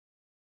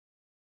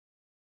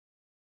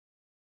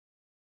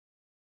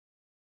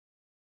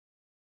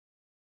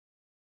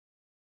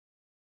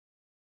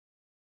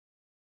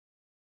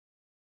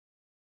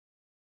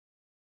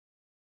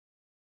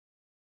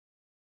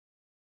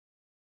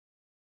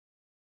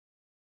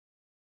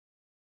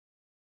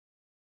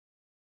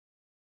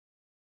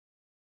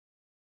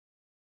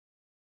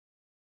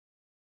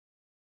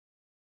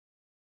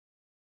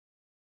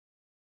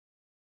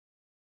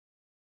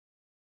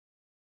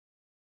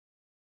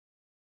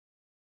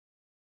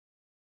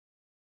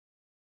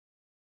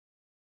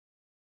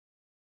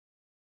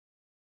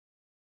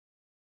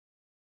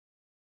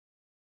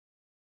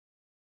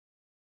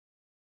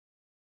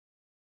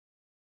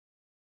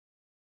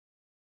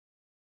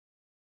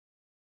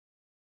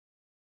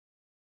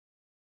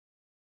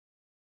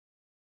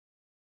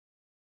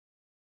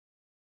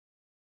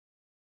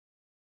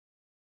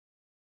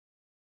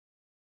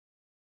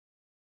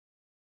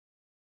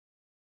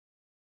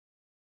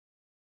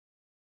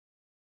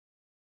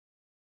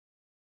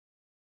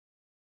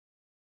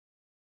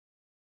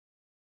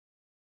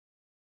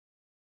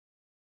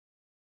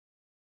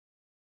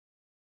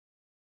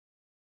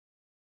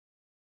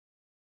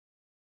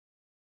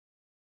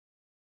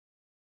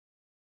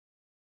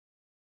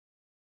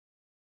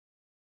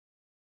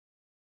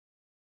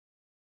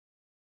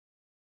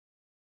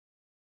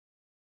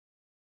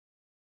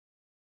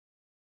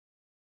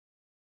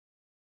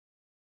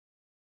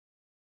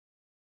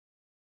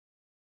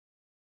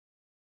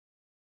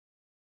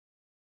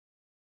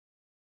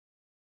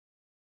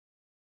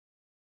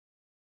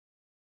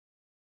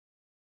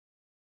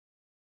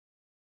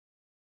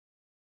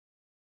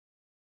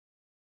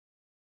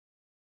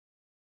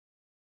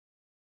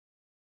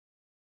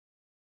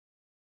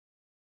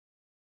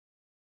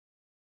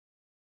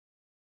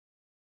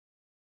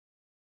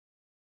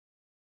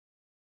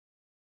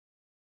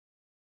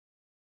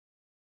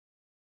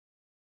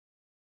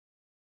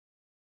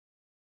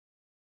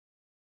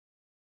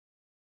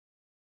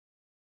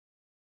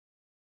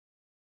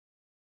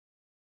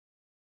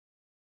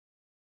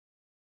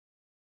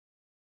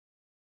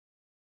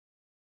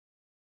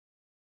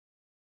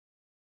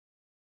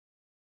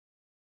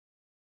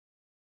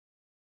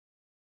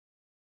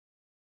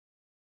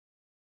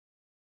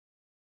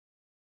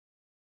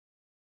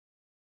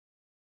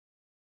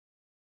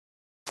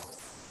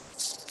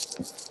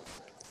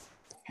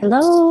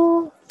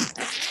Hello.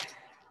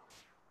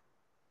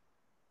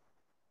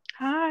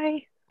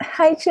 Hi,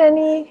 Hi,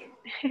 Jenny.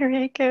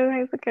 Rico.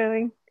 How's it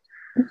going?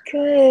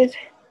 Good.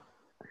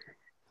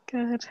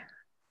 Good.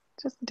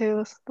 Just the two of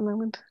us at the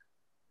moment.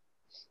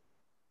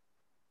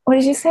 What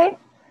did you say?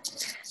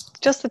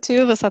 Just the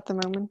two of us at the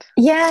moment.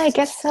 Yeah, I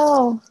guess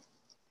so.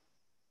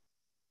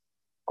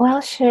 Well,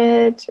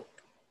 should.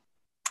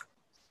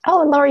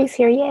 Oh, Lori's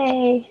here.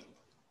 Yay.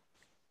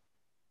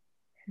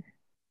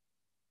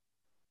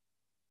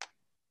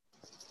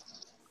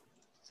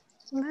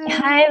 Hello.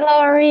 Hi,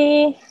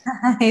 Lori.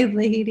 Hi,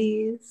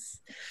 ladies.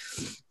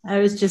 I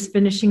was just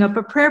finishing up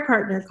a prayer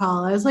partner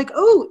call. I was like,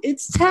 oh,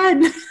 it's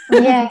 10.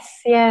 Yes,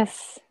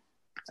 yes.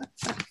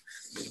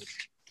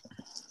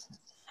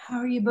 How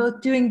are you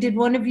both doing? Did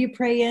one of you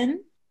pray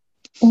in?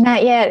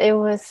 Not yet. It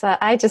was,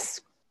 I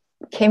just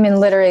came in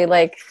literally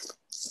like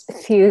a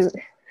few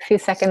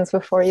seconds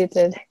before you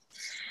did.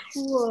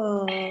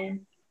 Whoa. I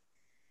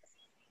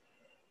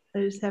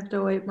just have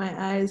to wipe my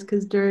eyes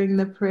because during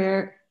the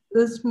prayer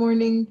this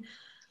morning,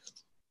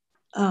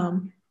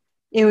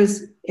 it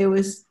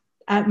was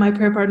at my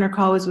prayer partner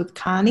call was with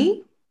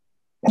Connie.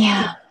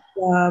 Yeah.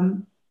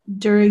 Um,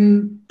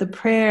 During the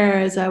prayer,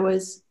 as I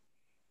was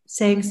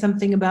saying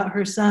something about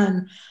her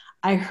son,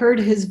 I heard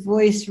his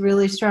voice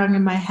really strong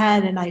in my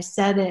head and I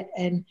said it,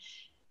 and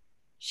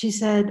she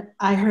said,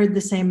 I heard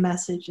the same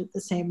message at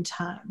the same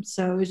time.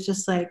 So it was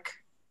just like,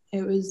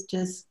 it was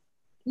just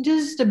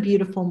a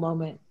beautiful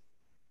moment.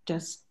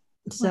 Just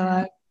so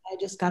Wow. I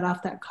just got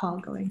off that call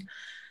going,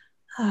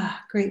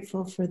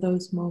 grateful for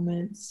those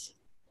moments.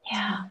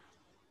 Yeah.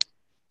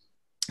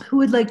 Who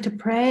would like to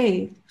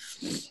pray?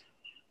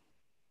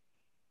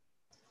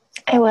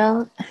 I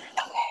will.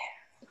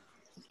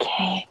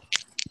 Okay.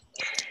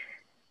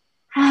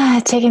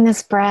 Taking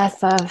this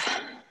breath of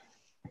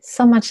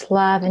so much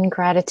love and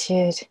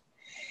gratitude.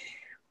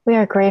 We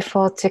are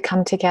grateful to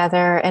come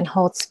together and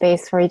hold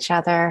space for each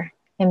other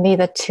and be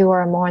the two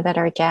or more that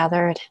are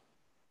gathered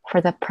for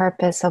the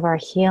purpose of our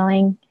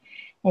healing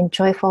and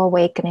joyful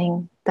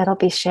awakening that'll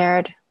be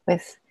shared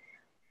with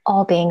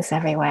all beings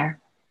everywhere.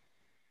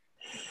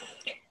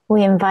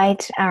 We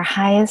invite our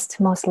highest,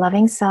 most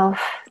loving self,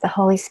 the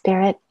Holy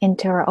Spirit,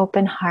 into our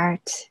open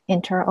heart,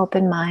 into our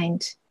open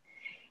mind,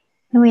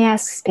 and we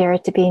ask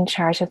Spirit to be in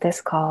charge of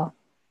this call.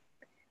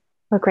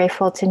 We're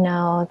grateful to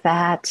know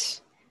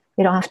that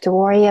we don't have to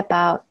worry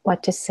about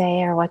what to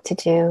say or what to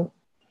do.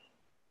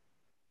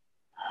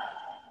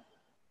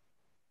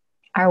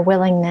 Our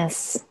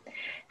willingness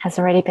has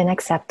already been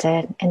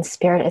accepted, and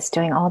Spirit is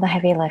doing all the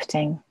heavy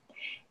lifting.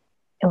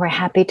 And we're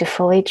happy to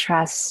fully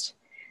trust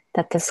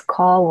that this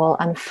call will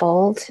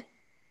unfold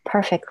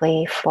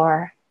perfectly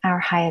for our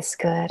highest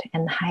good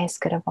and the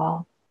highest good of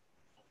all.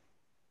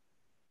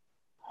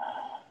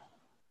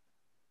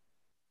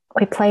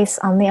 We place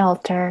on the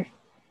altar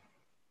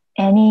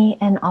any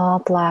and all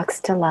blocks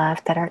to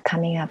love that are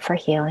coming up for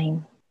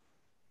healing,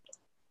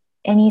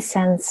 any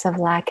sense of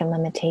lack and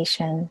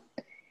limitation,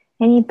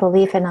 any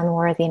belief in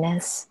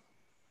unworthiness,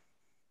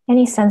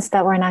 any sense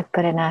that we're not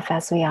good enough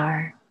as we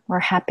are. We're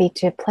happy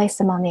to place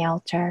them on the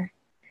altar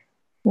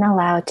and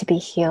allow it to be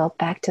healed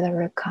back to the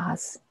root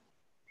cause.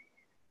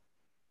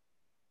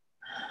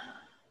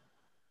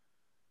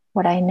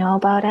 What I know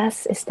about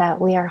us is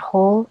that we are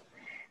whole,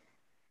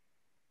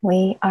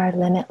 we are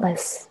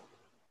limitless,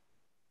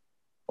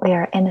 we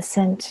are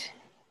innocent,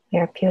 we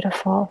are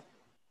beautiful,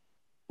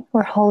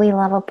 we're wholly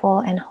lovable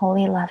and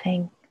wholly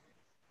loving.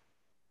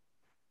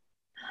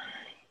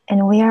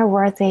 And we are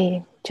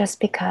worthy just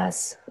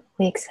because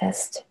we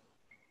exist.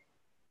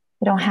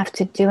 We don't have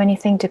to do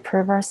anything to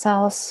prove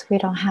ourselves. We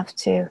don't have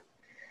to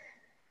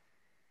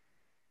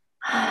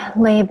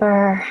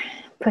labor,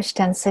 push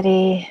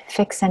density,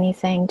 fix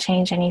anything,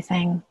 change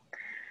anything.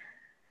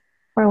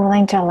 We're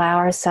willing to allow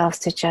ourselves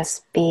to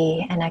just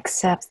be and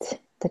accept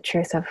the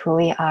truth of who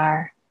we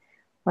are.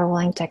 We're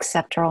willing to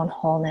accept our own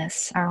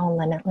wholeness, our own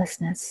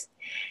limitlessness.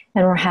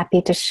 And we're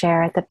happy to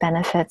share the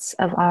benefits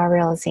of our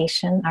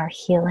realization, our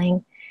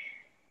healing,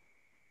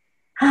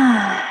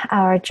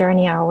 our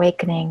journey, our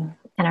awakening,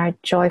 and our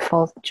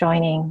joyful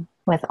joining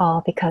with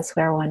all because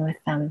we're one with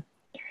them.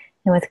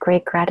 And with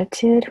great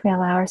gratitude, we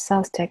allow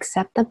ourselves to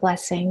accept the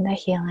blessing, the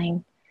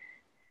healing.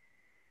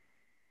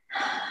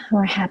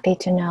 We're happy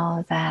to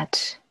know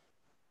that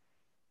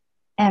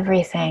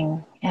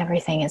everything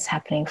is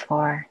happening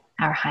for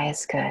our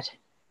highest good.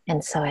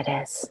 And so it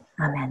is.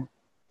 Amen.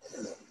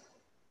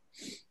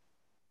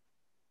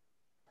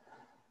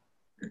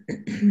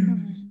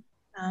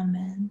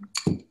 Amen.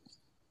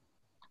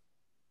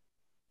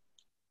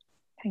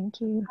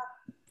 Thank you.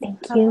 Thank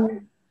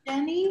you.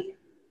 Jenny,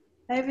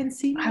 I haven't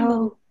seen you in a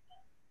Oh,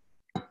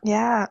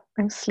 yeah,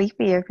 I'm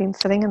sleepy. I've been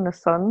sitting in the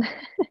sun.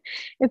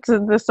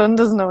 The sun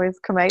doesn't always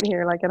come out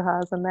here like it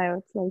has, and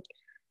now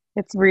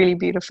it's really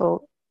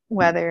beautiful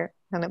weather,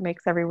 and it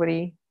makes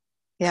everybody,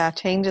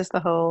 changes the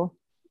whole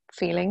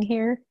feeling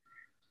here.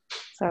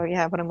 So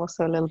yeah, but I'm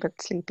also a little bit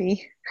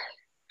sleepy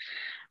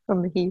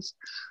from the heat.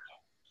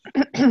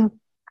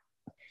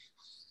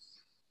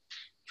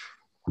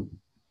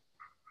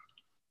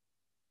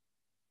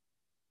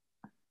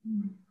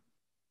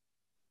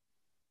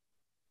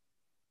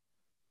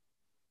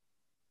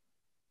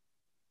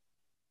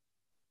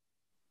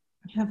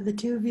 Have the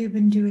two of you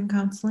been doing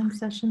counseling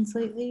sessions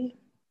lately?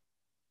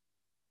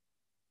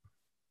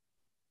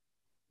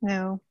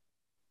 No.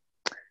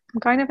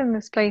 I'm kind of in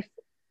this place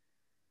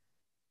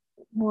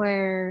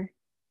where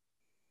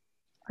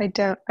I'm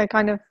not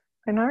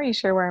really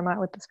sure where I'm at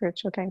with the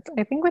spiritual counseling.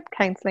 I think with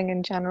counseling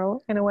in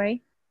general, in a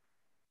way,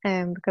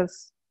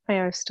 because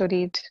I've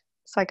studied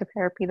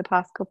psychotherapy the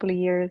past couple of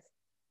years,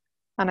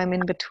 and I'm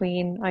in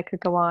between. I could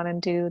go on and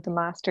do the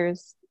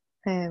master's.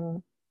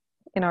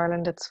 In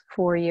Ireland, it's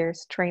 4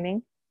 years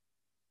training,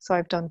 so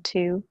I've done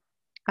two,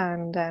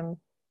 and I'm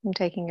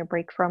taking a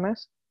break from it.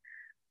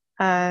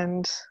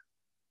 And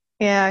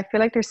yeah, I feel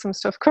like there's some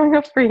stuff coming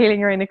up for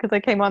healing right now because I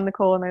came on the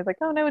call and I was like,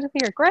 oh no, it's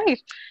here,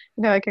 great.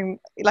 I can,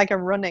 like,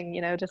 I'm running,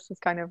 just this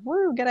kind of,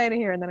 woo, get out of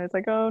here. And then I was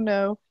like, oh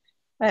no.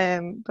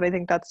 But I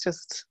think that's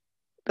just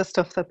the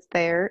stuff that's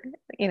there,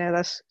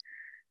 that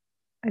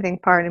I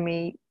think part of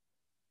me,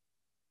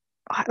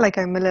 like,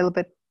 I'm a little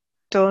bit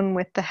done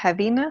with the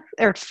heaviness,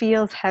 or it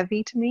feels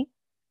heavy to me,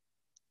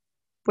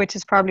 which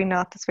is probably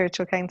not the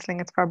spiritual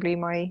counseling, it's probably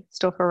my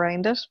stuff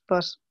around it.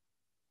 But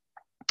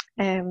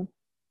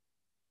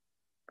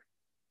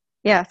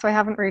yeah, so I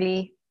haven't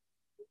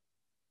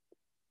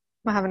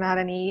had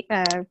any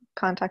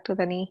contact with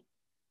any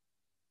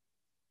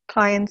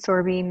clients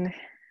or been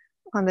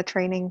on the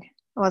training.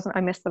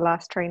 I missed the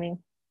last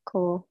training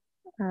call.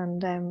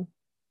 And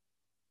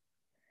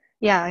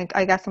yeah,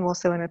 I guess I'm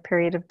also in a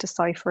period of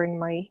deciphering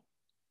my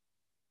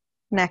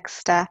next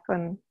step.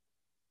 And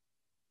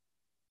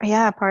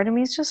yeah, part of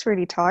me is just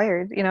really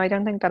tired. I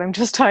don't think that I'm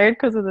just tired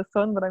because of the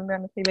sun, but I'm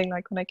kind of feeling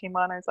like when I came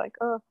on, I was like,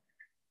 oh,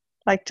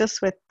 like,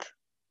 just with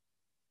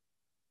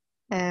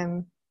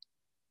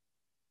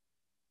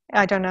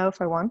I don't know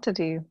if I want to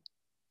do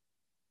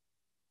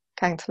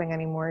counseling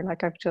anymore.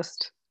 Like, I've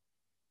just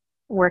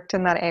worked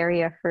in that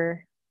area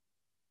for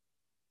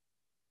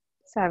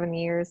 7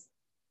 years,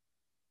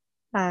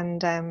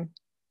 and I'm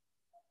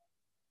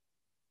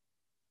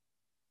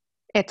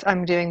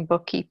doing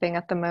bookkeeping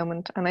at the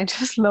moment, and I'm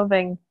just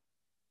loving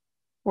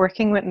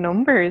working with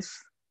numbers.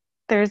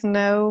 There's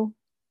no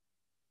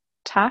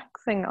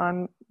taxing is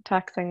a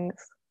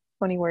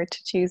funny word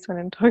to choose when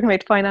I'm talking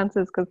about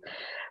finances,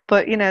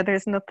 but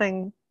there's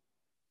nothing.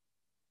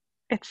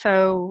 It's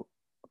so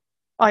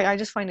I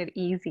just find it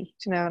easy,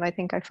 and I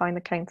think I find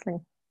the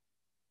counseling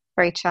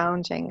very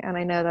challenging, and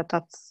I know that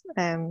that's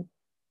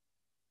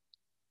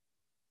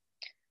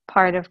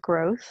part of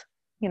growth.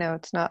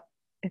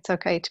 It's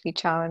okay to be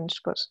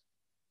challenged, but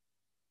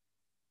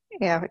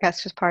yeah, I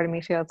guess just part of me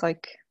feels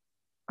like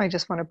I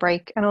just want to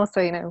break. And also,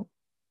 I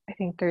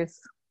think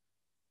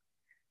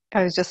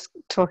I was just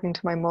talking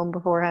to my mum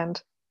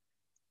beforehand,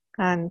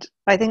 and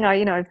I think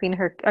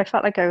I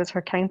felt like I was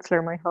her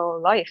counselor my whole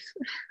life.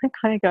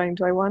 Kind of going,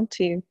 do I want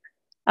to,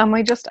 am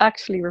I just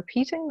actually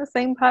repeating the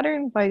same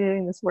pattern by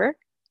doing this work?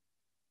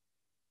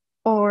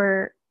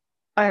 Or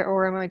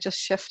am I just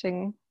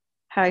shifting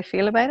how I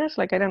feel about it?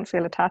 Like, I don't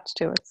feel attached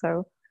to it.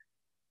 So,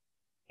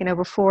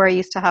 before I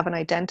used to have an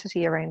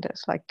identity around it.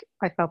 Like,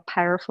 I felt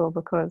powerful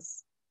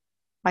because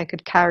I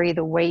could carry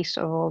the weight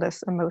of all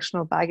this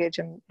emotional baggage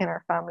in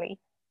our family.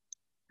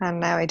 And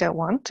now I don't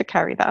want to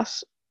carry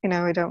that.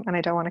 I don't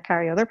want to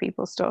carry other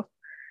people's stuff.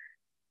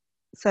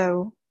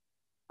 So,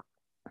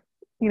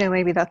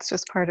 maybe that's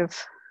just part of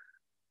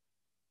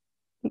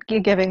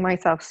giving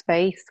myself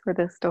space for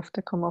this stuff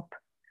to come up,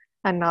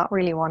 and not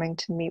really wanting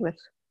to meet with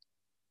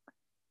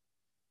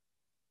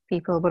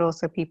people, but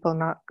also people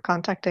not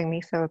contacting me.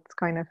 So it's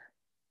kind of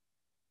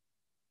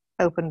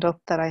opened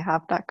up that I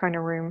have that kind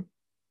of room.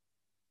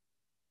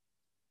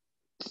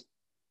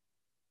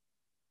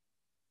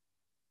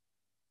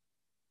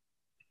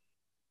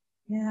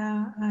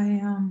 Yeah,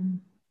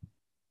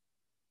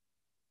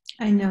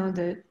 I know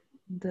that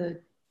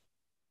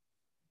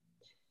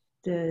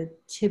the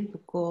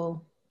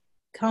typical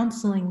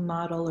counseling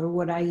model, or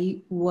what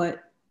I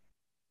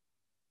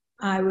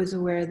was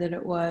aware that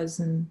it was,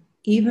 and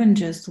even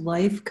just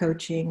life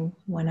coaching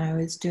when I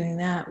was doing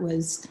that,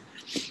 was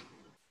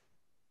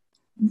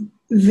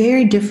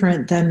very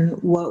different than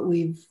what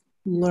we've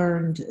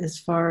learned as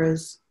far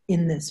as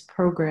in this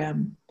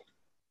program.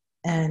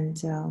 And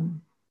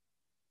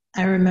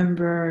I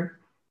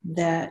remember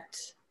that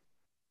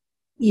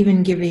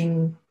even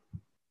giving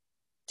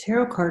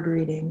tarot card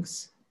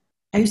readings,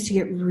 I used to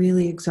get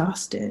really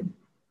exhausted.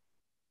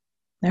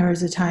 There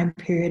was a time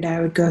period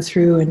I would go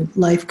through, and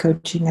life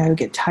coaching, I would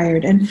get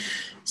tired. And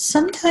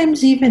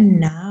sometimes even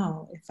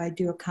now, if I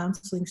do a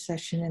counseling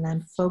session and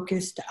I'm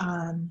focused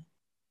on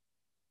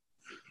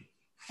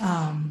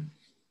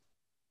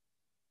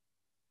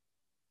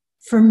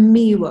for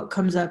me, what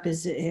comes up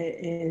is,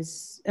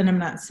 and I'm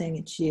not saying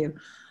it's you,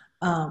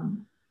 I've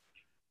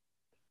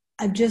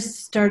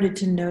just started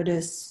to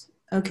notice,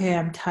 okay,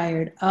 I'm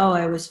tired. Oh,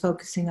 I was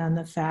focusing on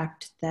the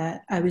fact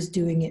that I was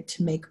doing it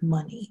to make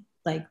money.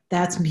 Like,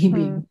 that's me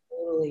being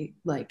totally,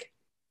 like,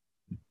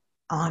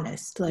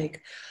 honest.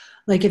 Like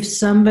if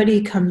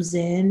somebody comes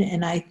in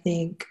and I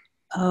think,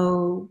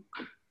 oh,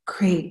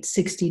 great,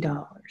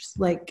 $60.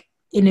 Like,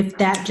 and if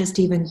that just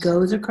even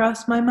goes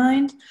across my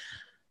mind,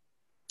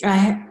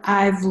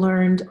 I've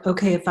learned,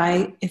 okay,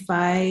 if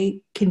I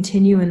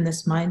continue in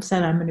this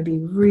mindset, I'm going to be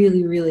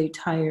really, really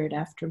tired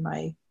after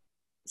my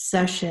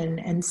session.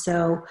 And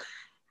so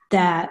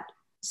that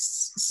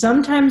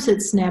sometimes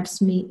it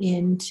snaps me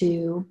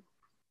into,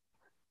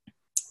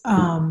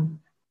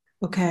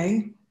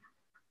 okay,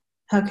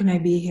 how can I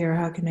be here?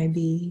 How can I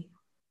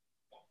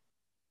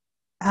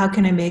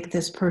make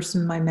this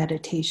person my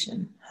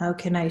meditation? How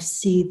can I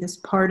see this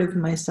part of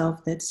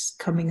myself that's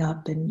coming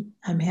up and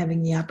I'm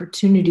having the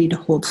opportunity to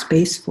hold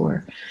space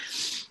for?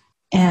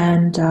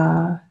 And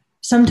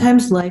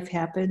sometimes life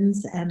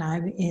happens and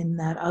I'm in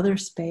that other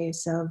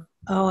space of,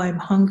 oh, I'm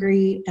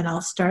hungry, and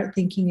I'll start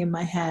thinking in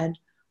my head,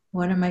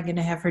 what am I going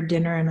to have for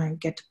dinner? And I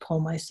get to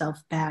pull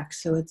myself back.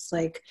 So it's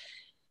like,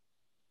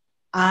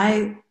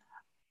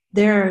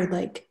 there are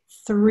like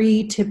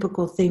 3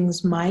 typical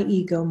things my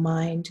ego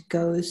mind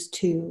goes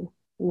to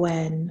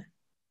when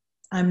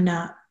I'm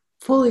not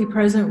fully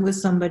present with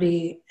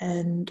somebody,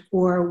 and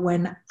or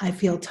when I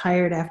feel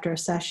tired after a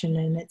session.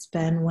 And it's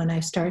been when I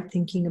start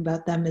thinking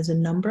about them as a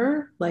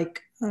number,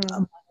 like a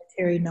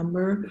monetary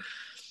number.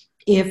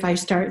 If I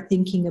start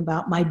thinking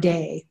about my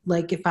day,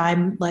 like if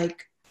I'm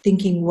like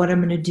thinking what I'm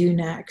going to do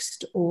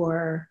next,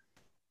 or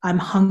I'm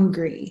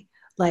hungry,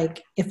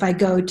 like if I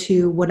go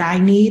to what I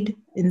need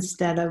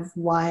instead of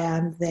why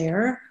I'm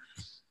there.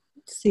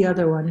 It's the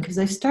other one, because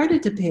I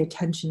started to pay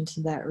attention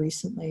to that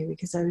recently,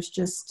 because I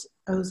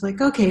was like,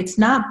 okay, it's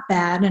not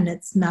bad and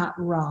it's not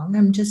wrong.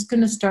 I'm just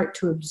going to start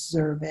to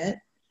observe it.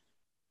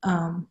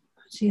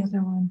 What's the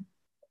other one?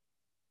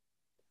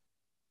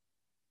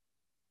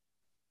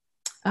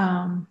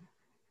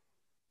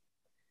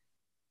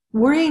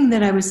 Worrying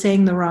that I was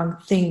saying the wrong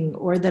thing,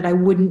 or that I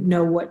wouldn't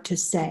know what to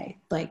say.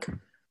 Like,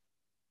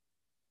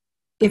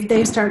 if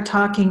they start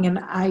talking and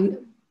I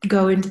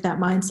go into that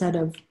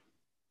mindset of,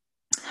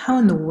 how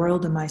in the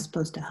world am I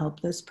supposed to help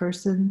this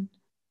person?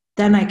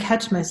 Then I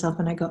catch myself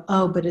and I go,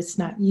 oh, but it's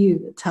not you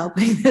that's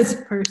helping this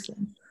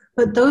person.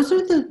 But those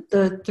are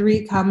the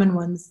 3 common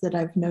ones that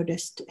I've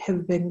noticed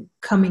have been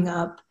coming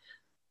up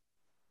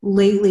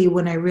lately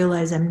when I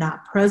realize I'm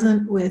not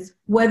present with,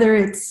 whether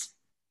it's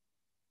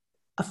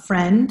a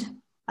friend.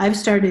 I've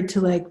started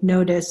to like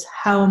notice,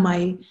 how am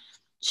I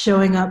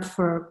showing up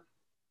for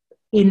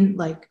in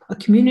like a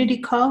community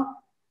call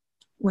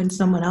when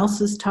someone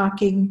else is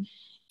talking,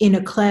 in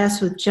a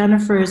class with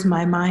Jennifer, is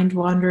my mind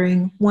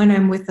wandering, when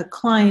I'm with a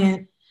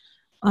client,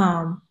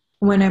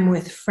 when I'm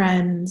with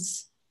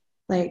friends.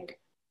 Like,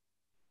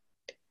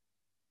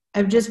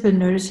 I've just been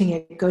noticing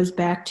it goes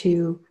back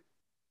to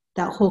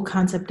that whole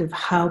concept of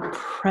how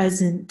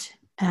present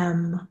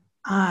am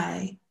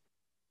I,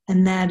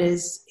 and that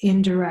is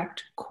in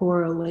direct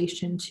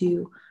correlation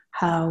to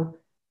how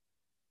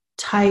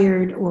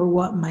tired or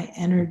what my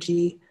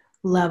energy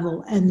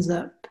level ends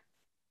up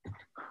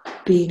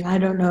being. I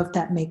don't know if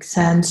that makes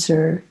sense,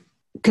 or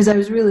because I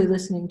was really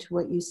listening to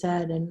what you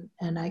said,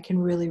 and I can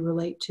really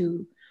relate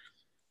to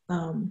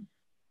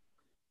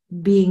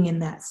being in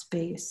that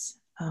space.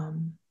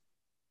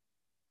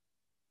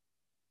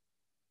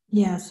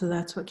 Yeah, so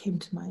that's what came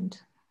to mind.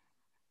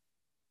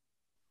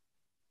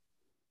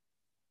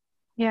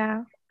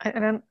 Yeah, I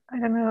don't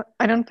know.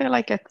 I don't feel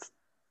like it's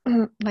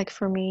like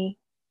for me,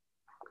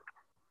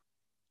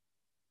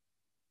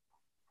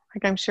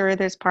 like I'm sure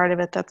there's part of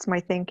it that's my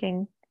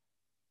thinking.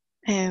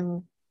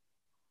 Um,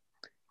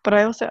 but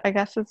I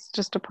guess it's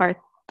just a part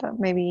that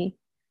maybe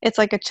it's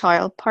like a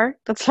child part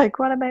that's like,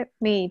 what about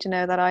me? Do you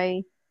know that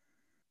I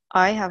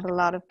have a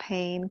lot of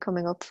pain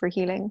coming up for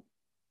healing,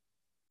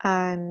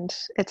 and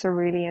it's a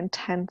really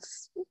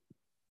intense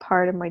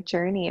part of my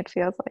journey. It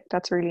feels like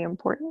that's really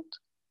important.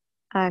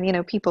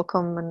 And people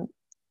come and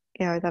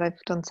that I've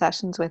done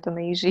sessions with, and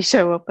they usually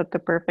show up at the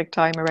perfect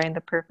time around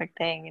the perfect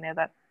thing,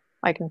 that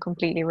I can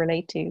completely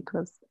relate to,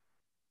 because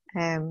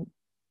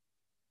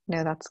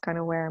that's kind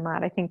of where I'm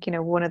at. I think,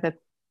 one of the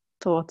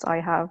thoughts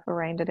I have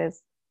around it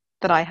is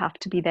that I have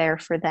to be there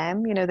for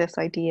them. This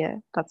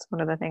idea, that's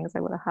one of the things I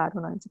would have had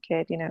when I was a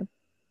kid, in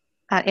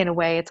a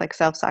way it's like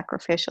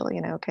self-sacrificial,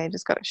 okay,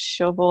 just got to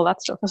shove all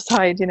that stuff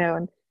aside,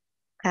 and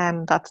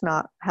that's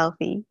not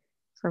healthy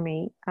for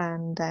me.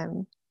 And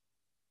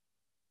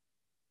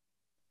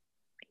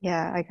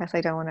yeah, I guess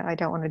I don't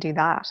want to do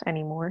that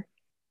anymore.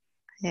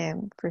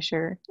 For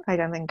sure. I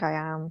don't think I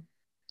am.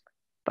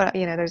 But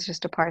there's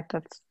just a part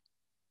that's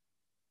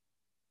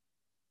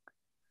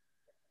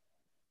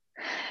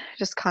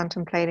just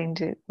contemplating,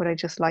 would I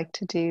just like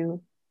to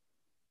do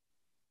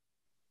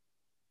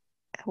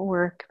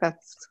work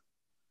that's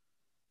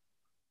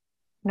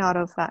not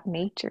of that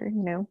nature.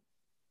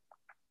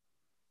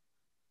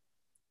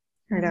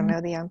 I don't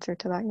know the answer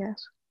to that yet.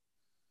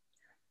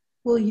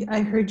 Well,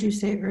 I heard you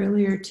say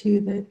earlier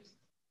too that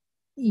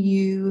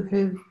you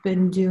have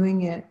been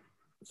doing it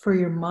for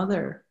your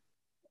mother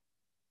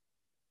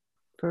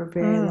for a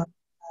very long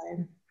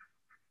time.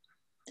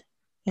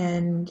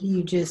 And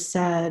you just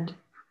said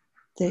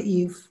that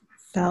you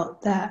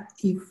felt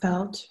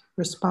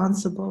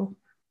responsible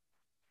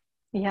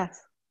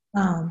Yes.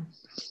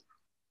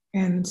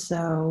 And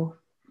so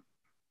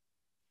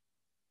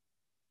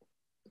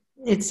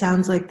it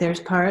sounds like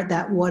there's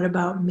that what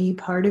about me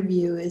part of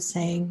you is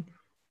saying,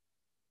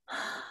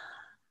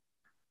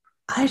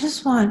 I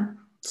just want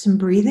some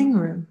breathing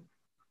room.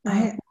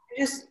 I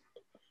just,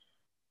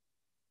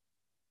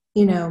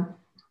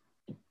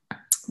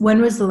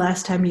 when was the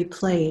last time you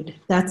played?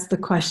 That's the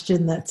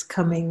question that's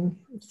coming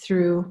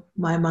through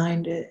my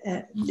mind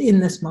in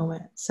this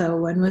moment. So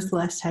when was the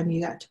last time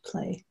you got to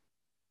play?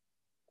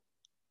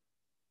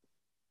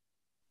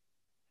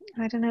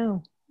 I don't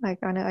know.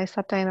 Like, I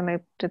sat down and I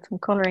did some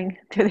coloring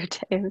the other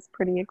day. It was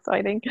pretty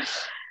exciting.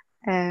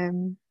 Yeah,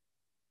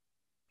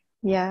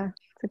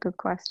 it's a good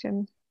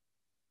question.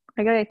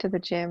 I go out to the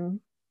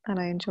gym and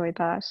I enjoy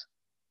that.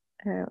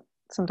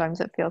 Sometimes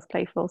it feels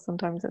playful,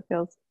 sometimes it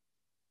feels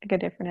like a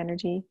different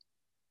energy.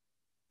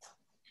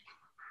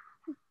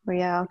 But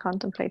yeah, I'll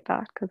contemplate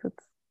that because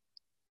it's,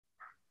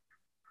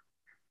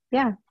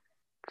 yeah,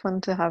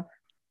 fun to have.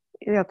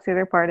 That's the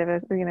other part of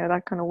it.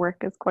 That kind of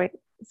work is quite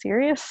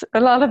serious a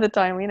lot of the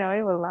time.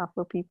 I will laugh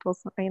with people,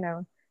 so,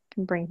 can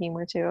bring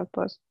humor to it.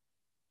 But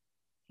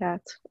yeah,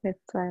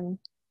 it's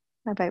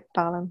about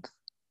balance,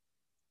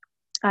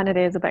 and it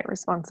is about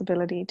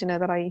responsibility. Do you know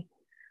that I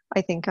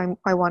think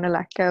I want to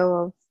let go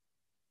of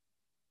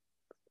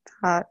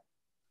that,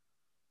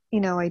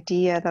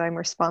 idea that I'm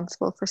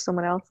responsible for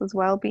someone else's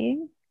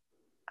well-being,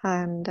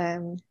 and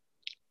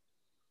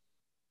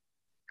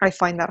I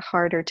find that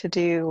harder to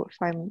do if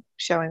I'm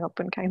showing up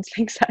in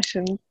counseling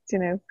sessions,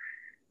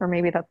 or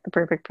maybe that's the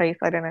perfect place,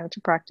 I don't know,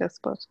 to practice,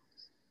 but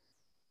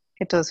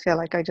it does feel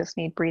like I just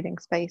need breathing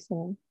space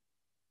and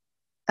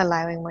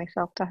allowing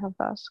myself to have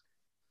that.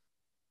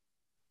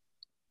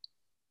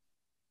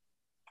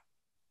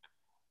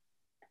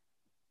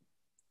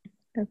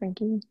 Oh,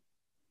 thank you.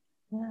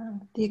 Yeah,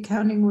 the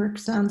accounting work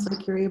sounds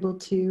like you're able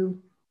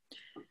to,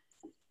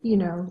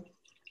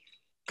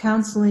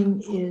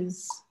 counseling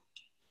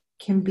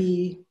can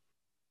be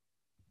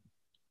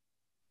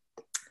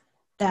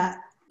that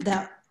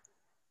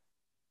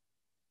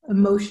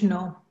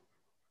emotional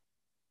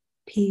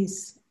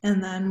piece,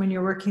 and then when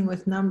you're working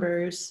with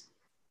numbers,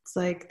 it's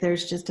like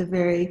there's just a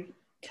very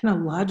kind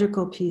of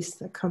logical piece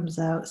that comes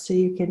out, so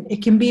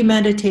it can be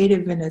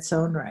meditative in its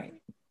own right.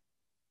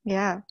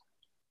 Yeah,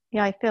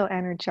 I feel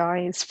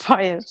energized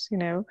by it.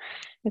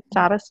 It's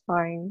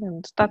satisfying,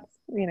 and that's,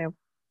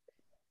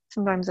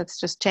 sometimes it's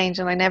just change,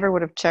 and I never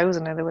would have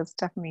chosen it. It was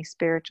definitely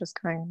spirit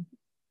just going,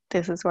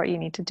 this is what you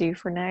need to do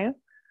for now.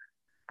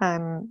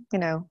 And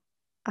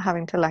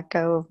having to let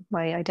go of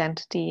my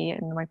identity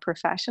and my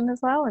profession as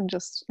well, and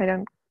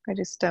I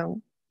just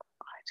don't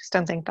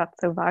think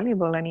that's so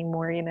valuable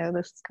anymore.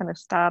 This kind of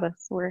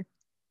status where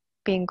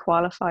being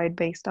qualified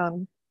based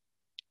on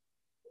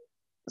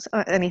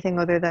anything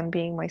other than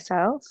being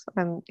myself,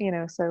 and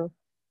so,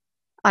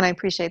 and I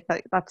appreciate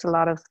that that's a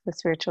lot of the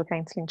spiritual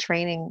counseling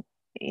training.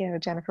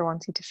 Jennifer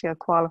wants you to feel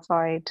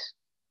qualified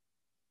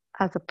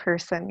as a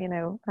person,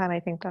 and I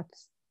think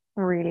that's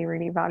really,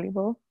 really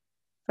valuable.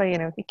 So,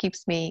 it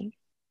keeps me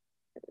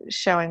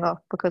showing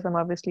up because I'm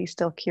obviously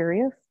still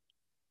curious.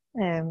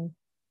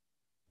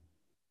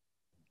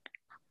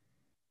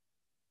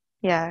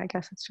 Yeah, I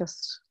guess it's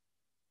just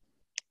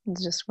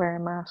where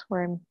I'm at,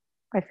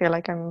 I feel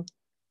like I'm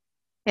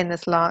in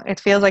this it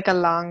feels like a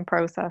long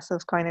process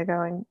of kind of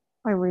going,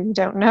 I really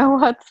don't know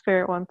what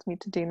spirit wants me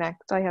to do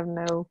next. I have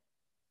no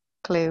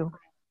clue.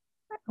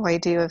 Well, I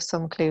do have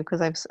some clue because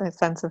I've a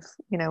sense of,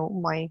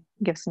 my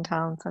gifts and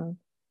talents and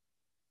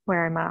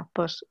where I'm at,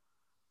 but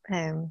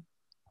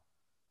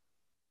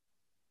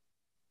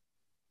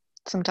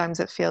sometimes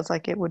it feels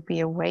like it would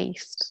be a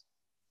waste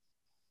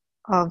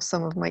of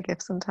some of my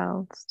gifts and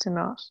talents to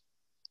not,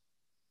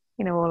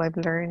 all I've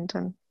learned,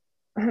 and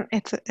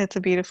it's a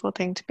beautiful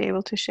thing to be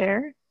able to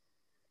share,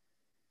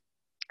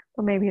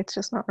 but maybe it's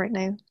just not right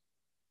now.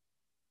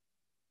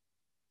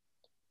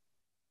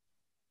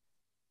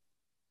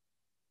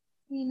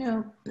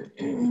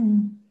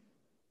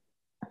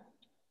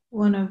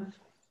 One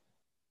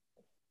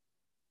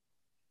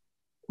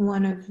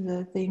of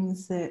the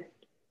things that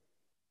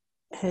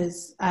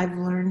I've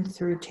learned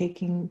through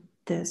taking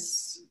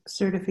this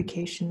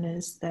certification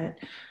is that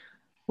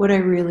what I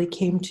really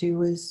came to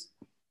was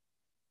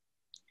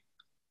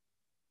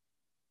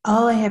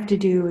all I have to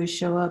do is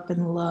show up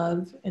and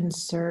love and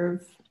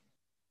serve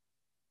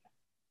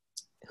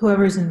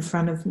whoever's in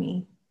front of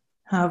me,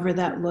 however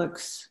that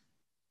looks,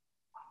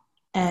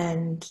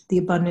 and the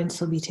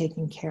abundance will be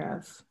taken care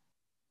of.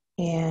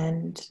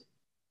 And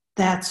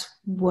that's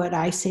what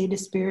I say to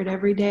spirit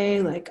every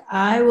day. Like,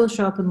 I will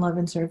show up and love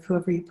and serve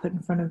whoever you put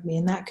in front of me.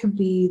 And that could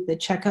be the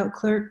checkout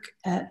clerk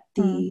at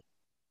the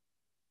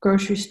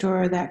grocery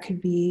store. That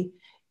could be,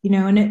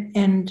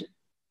 and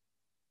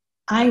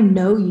I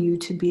know you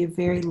to be a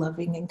very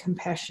loving and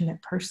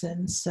compassionate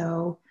person.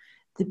 So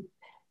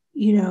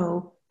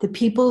the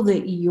people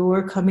that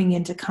you're coming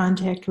into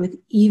contact with,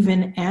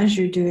 even as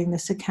you're doing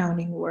this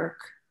accounting work,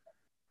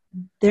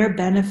 they're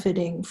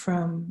benefiting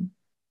from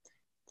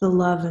the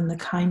love and the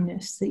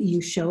kindness that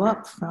you show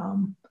up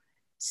from.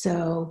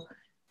 So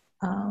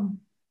I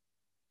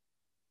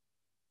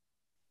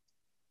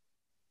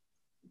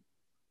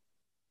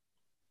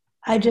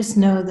just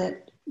know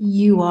that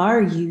you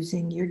are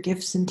using your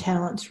gifts and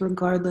talents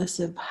regardless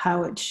of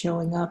how it's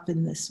showing up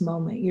in this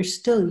moment. You're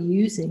still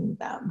using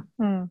them.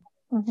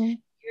 Mm-hmm.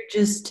 You're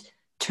just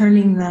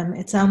turning them,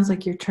 it sounds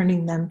like you're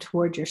turning them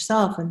toward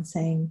yourself and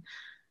saying,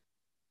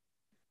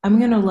 I'm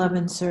going to love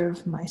and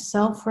serve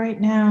myself right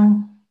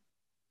now.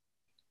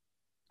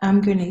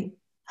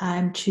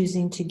 I'm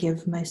choosing to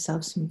give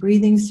myself some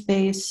breathing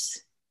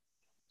space.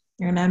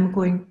 And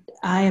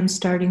I am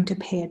starting to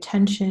pay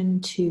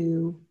attention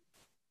to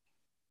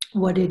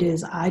what it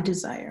is I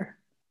desire.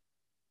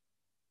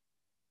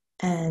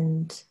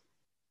 And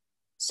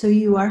so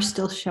you are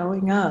still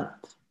showing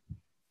up,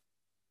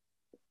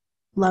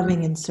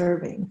 loving and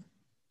serving.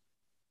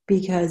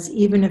 Because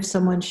even if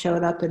someone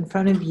showed up in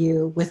front of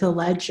you with a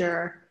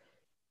ledger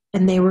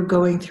and they were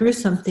going through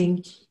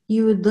something,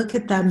 you would look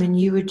at them and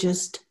you would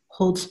just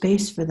hold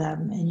space for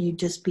them and you'd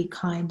just be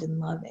kind and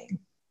loving.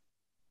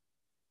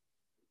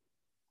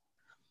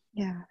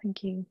 Yeah,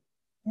 thank you.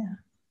 Yeah.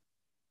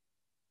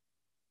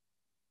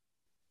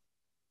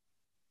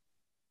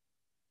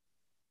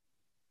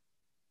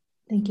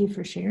 Thank you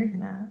for sharing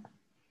that.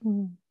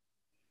 Mm.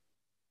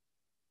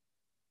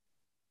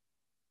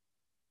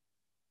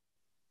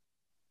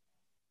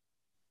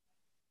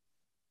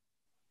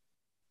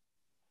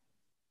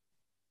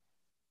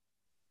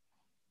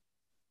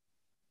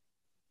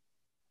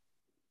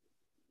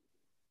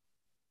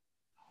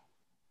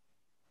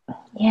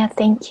 Yeah,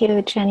 thank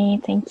you, Jenny.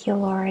 Thank you,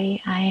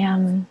 Lori.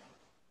 I've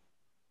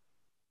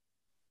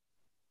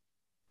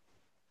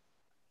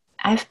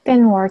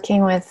been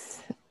working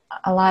with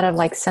a lot of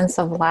like sense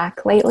of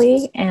lack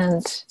lately,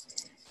 and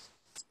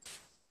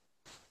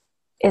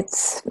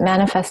it's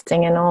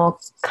manifesting in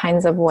all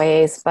kinds of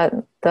ways. But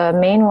the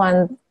main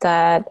one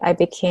that I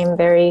became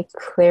very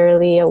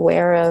clearly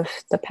aware of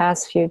the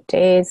past few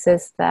days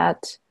is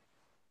that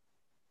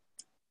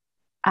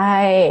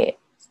I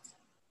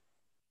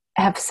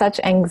have such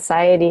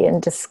anxiety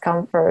and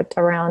discomfort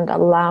around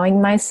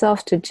allowing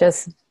myself to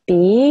just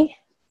be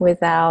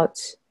without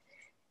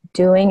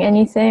doing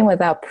anything,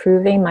 without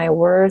proving my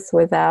worth,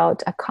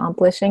 without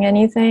accomplishing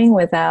anything,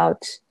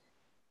 without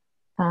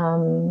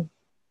doing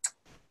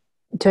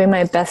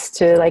my best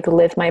to like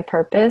live my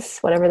purpose,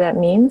 whatever that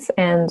means.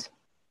 And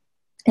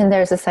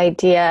there's this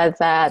idea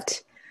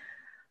that,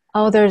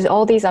 oh, there's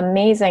all these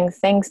amazing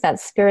things that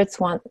spirit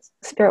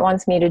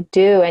wants me to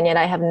do, and yet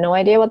I have no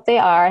idea what they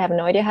are. I have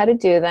no idea how to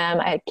do them.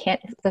 I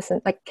can't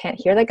listen, like can't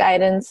hear the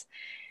guidance.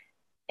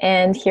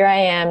 And here I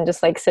am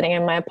just like sitting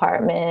in my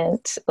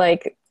apartment,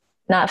 like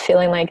not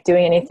feeling like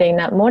doing anything,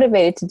 not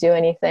motivated to do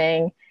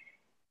anything.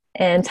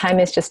 And time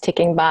is just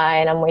ticking by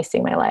and I'm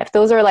wasting my life.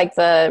 Those are like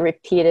the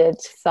repeated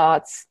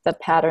thoughts, the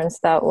patterns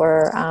that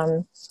were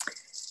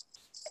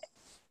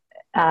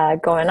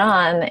going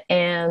on.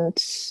 And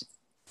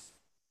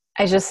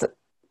it just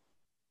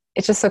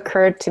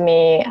occurred to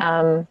me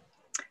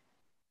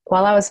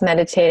while I was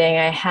meditating,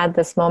 I had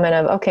this moment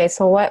of, okay,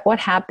 so what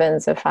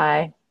happens if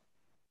I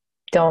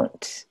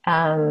don't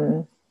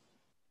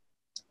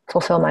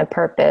fulfill my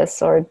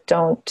purpose, or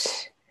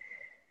don't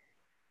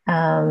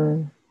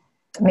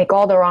make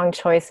all the wrong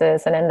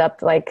choices and end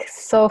up like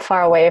so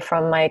far away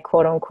from my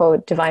quote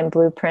unquote divine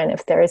blueprint,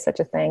 if there is such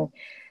a thing,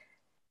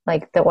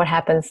 like that, what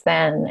happens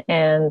then?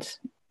 And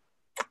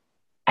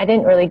I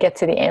didn't really get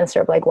to the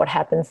answer of like what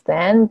happens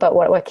then, but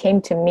what came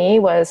to me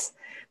was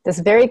this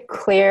very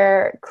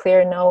clear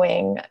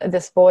knowing,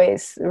 this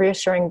voice,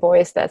 reassuring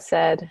voice that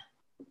said,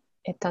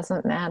 it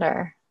doesn't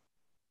matter.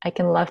 I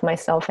can love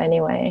myself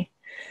anyway.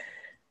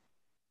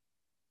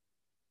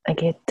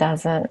 Like it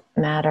doesn't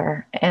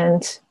matter.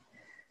 And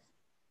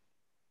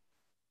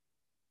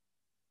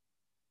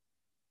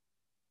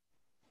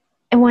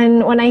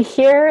when I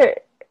hear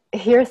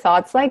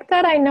thoughts like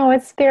that, I know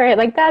it's spirit.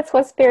 Like that's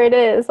what spirit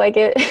is. Like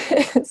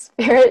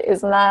spirit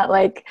is not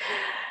like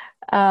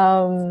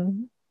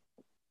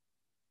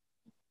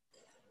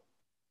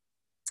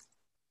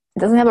it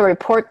doesn't have a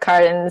report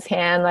card in his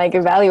hand, like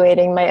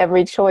evaluating my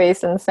every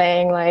choice and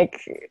saying like,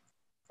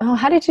 oh,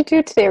 how did you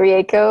do today,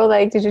 Rieko?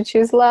 Like, did you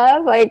choose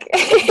love? Like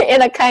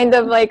in a kind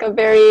of like a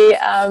very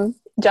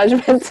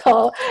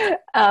judgmental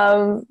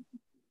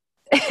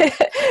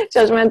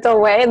judgmental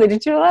way. Did you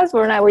choose love?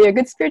 Were you a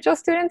good spiritual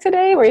student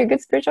today? Were you a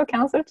good spiritual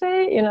counselor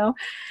today? You know,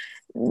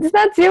 it's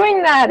not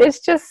doing that.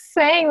 It's just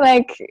saying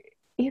like,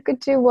 you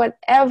could do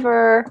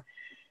whatever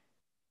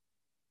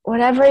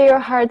your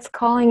heart's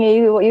calling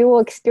you. You will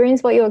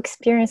experience what you'll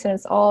experience, and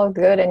it's all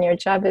good. And your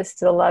job is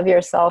to love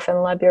yourself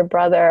and love your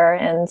brother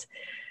and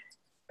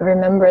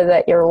remember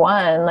that you're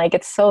one. Like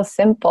it's so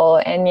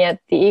simple, and yet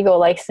the ego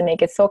likes to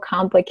make it so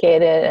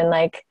complicated and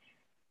like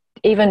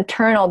even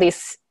turn all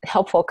these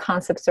helpful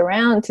concepts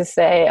around to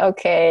say,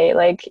 okay,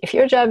 like if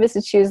your job is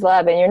to choose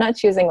love and you're not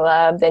choosing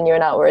love, then you're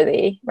not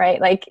worthy,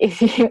 right? Like if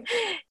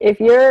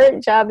your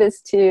job is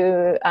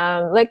to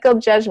let go of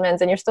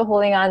judgments and you're still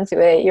holding on to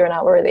it, you're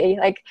not worthy.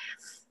 Like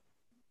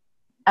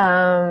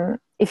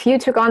if you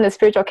took on the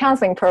spiritual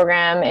counseling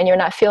program and you're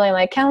not feeling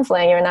like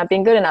counseling, you're not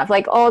being good enough,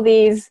 like all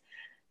these,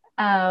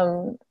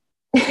 it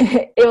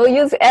will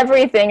use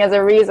everything as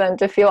a reason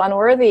to feel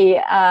unworthy,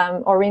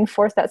 or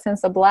reinforce that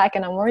sense of lack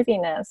and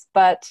unworthiness.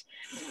 But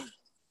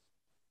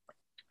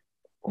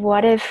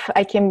what if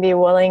I can be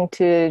willing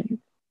to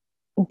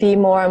be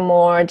more and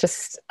more,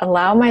 just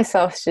allow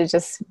myself to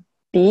just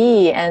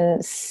be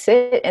and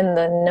sit in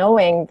the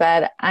knowing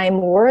that I'm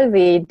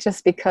worthy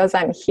just because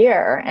I'm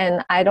here,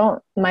 and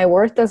my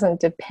worth doesn't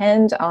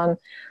depend on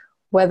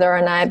whether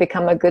or not I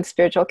become a good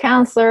spiritual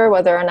counselor,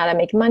 whether or not I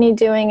make money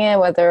doing it,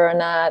 whether or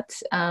not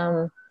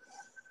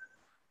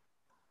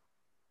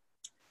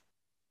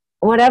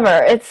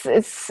whatever. It's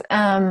if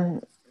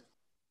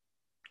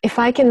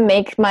I can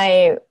make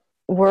my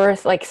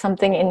worth like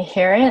something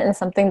inherent and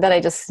something that I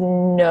just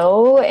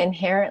know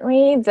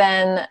inherently,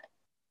 then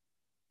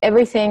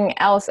everything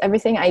else,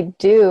 everything I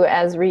do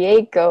as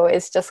Rieko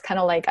is just kind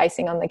of like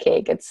icing on the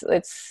cake. It's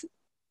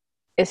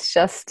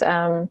just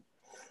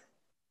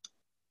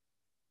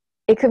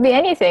it could be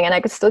anything, and I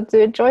could still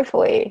do it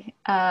joyfully.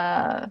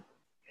 And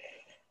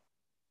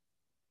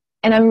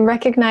I'm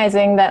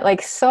recognizing that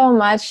like so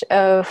much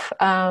of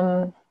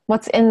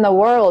what's in the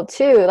world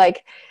too,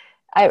 like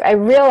I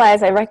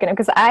realize, I reckon,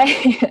 because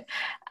I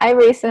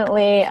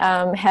recently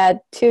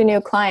had 2 new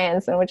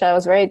clients, in which I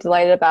was very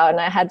delighted about, and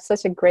I had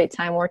such a great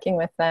time working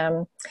with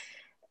them.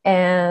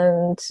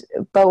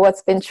 But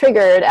what's been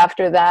triggered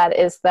after that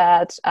is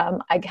that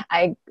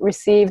I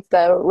received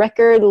the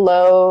record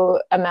low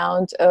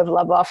amount of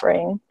love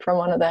offering from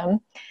one of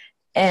them,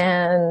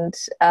 and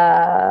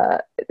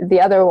the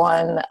other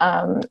one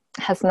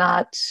has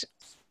not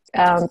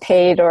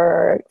paid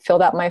or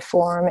filled out my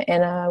form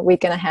in a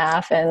week and a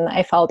half, and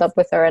I followed up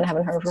with her and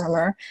haven't heard from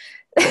her.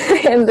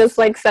 In this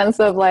like sense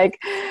of like,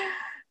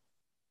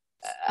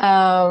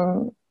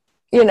 all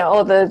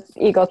the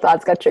ego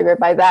thoughts got triggered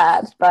by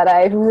that. But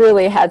I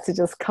really had to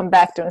just come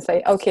back to her and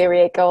say, okay,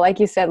 Rieko,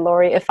 like you said,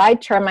 Lori, if I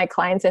turn my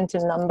clients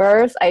into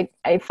numbers,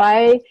 if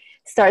I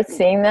start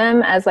seeing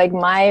them as like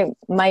my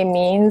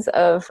means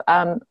of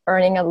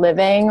earning a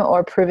living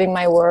or proving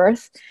my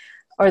worth,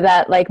 or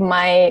that like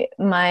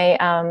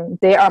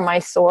they are my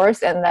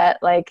source, and that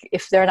like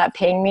if they're not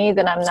paying me,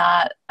 then I'm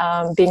not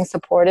being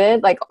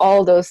supported, like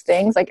all those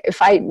things. Like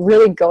if I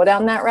really go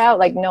down that route,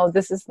 like no,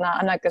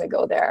 I'm not going to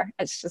go there.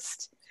 It's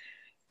just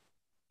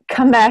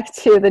come back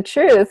to the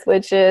truth,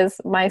 which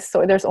is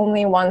there's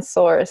only one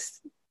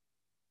source,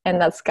 and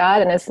that's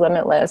God, and it's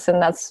limitless,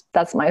 and that's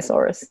my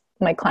source.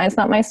 My client's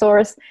not my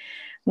source.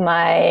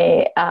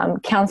 My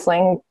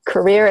counseling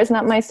career is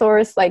not my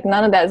source. Like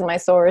none of that is my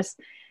source.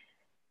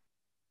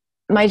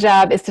 My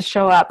job is to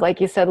show up, like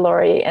you said,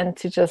 Lori, and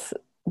to just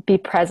be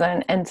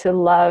present and to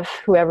love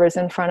whoever's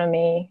in front of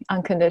me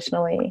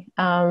unconditionally.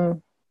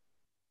 And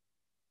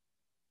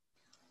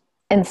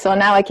so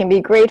now I can be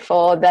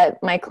grateful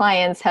that my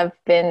clients have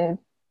been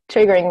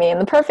triggering me in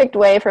the perfect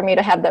way for me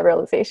to have that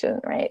realization,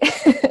 right?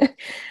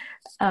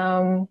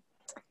 And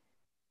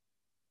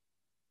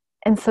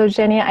so,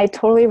 Jenny, I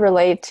totally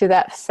relate to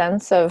that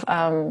sense of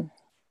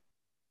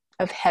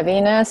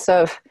heaviness,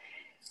 of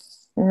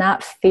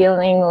not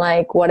feeling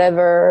like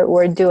whatever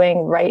we're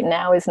doing right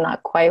now is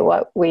not quite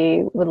what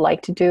we would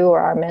like to do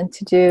or are meant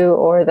to do,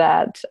 or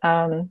that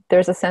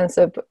there's a sense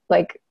of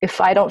like,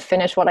 if I don't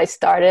finish what I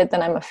started,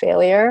 then I'm a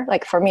failure.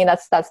 Like for me,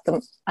 that's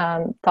the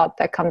thought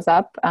that comes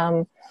up.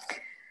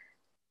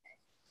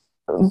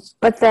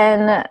 But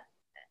then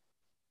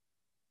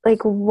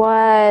like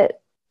what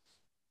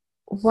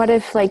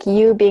if like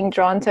you being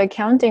drawn to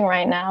accounting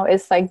right now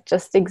is like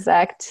just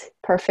exact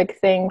perfect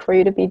thing for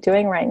you to be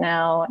doing right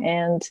now?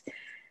 And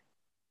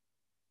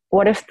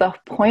what if the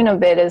point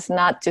of it is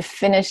not to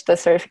finish the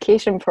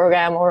certification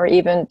program, or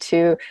even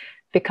to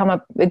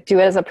do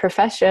it as a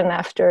profession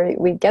after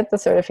we get the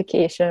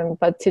certification,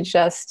 but to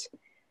just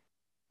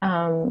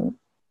the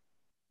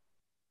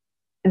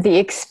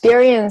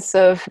experience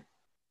of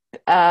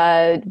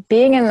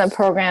being in the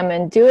program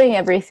and doing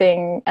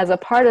everything as a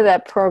part of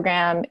that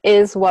program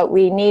is what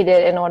we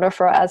needed in order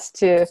for us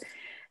to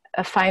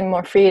find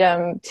more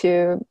freedom,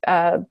 to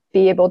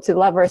be able to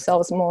love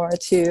ourselves more,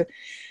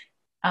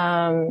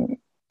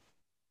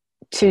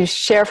 to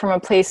share from a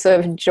place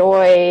of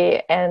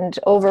joy and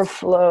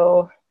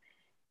overflow,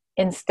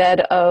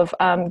 instead of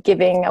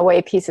giving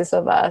away pieces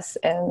of us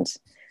and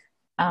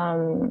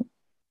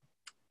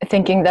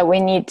thinking that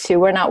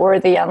we're not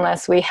worthy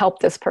unless we help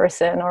this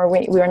person, or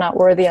we're not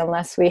worthy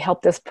unless we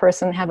help this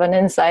person have an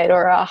insight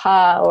or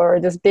aha or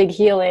this big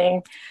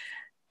healing.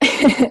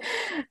 I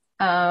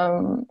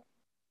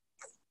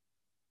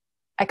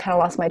kind of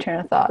lost my train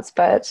of thoughts,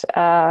 but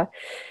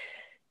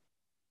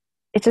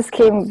it just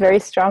came very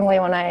strongly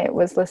when I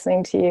was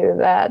listening to you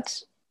that,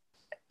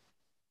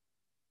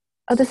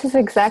 oh, this is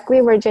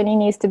exactly where Jenny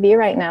needs to be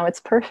right now.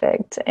 It's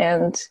perfect.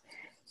 And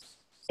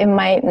it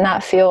might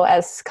not feel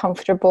as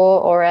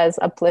comfortable or as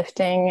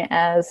uplifting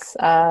as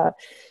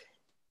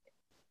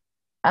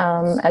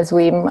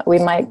we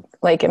might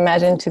like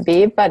imagine to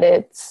be, but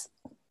it's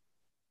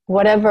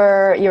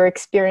whatever you're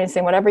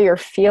experiencing, whatever you're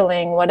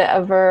feeling,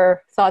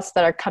 whatever thoughts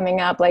that are coming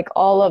up, like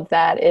all of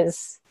that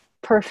is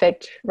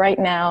perfect right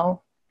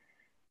now.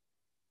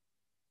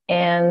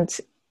 And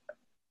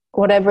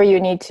whatever you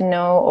need to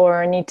know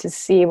or need to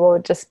see will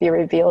just be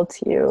revealed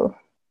to you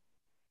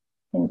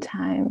in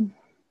time.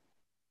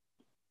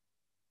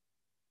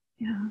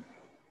 Yeah.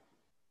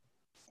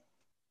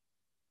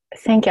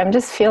 Thank you. I'm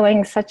just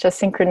feeling such a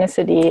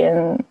synchronicity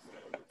in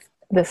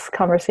this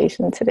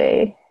conversation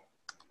today.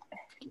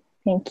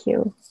 Thank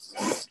you.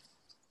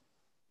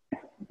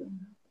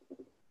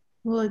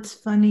 Well, it's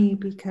funny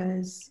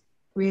because,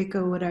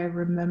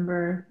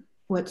 Rieko,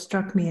 what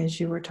struck me as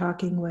you were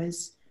talking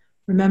was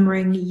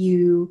remembering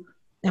you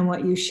and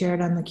what you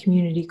shared on the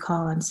community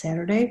call on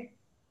Saturday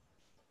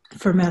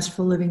for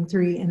Masterful Living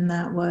 3. And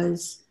that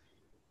was,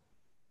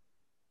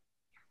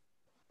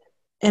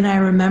 and I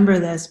remember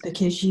this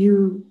because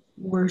you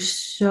were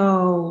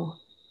so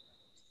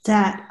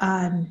set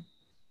on,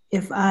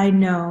 if I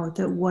know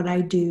that what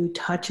I do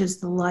touches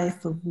the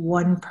life of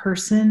one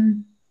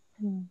person,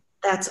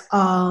 that's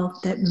all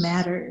that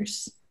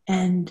matters.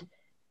 And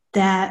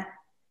that,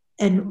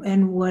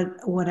 and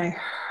what I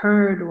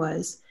heard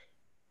was,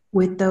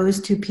 with those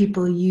two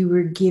people, you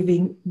were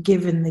given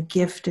the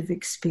gift of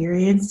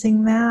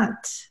experiencing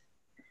that.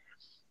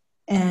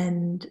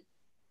 And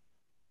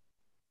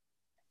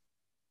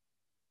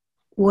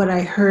what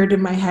I heard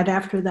in my head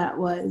after that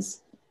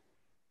was,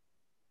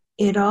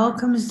 it all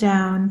comes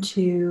down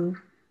to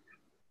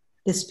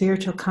the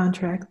spiritual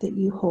contract that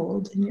you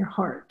hold in your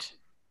heart.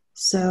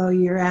 So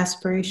your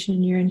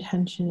aspiration, your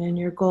intention, and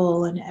your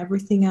goal, and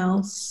everything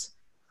else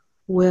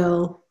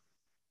will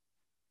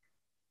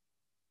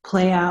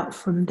play out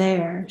from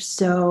there.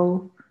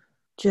 So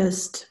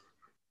just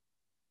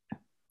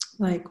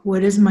like,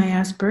 what is my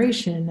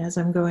aspiration as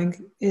I'm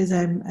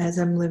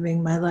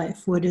living my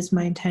life? What is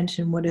my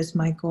intention? What is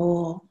my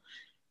goal?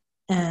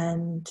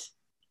 And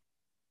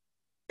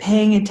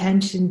paying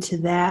attention to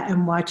that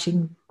and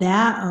watching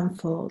that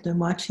unfold and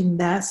watching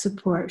that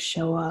support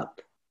show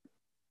up.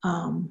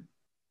 And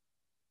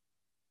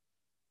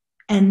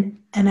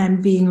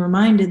I'm being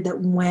reminded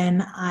that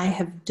when I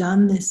have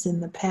done this in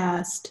the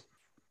past,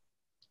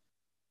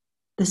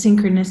 the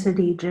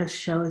synchronicity just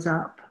shows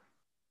up.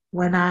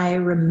 When I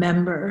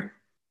remember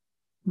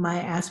my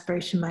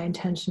aspiration, my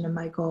intention, and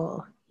my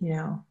goal,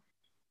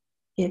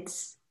 it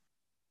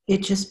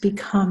just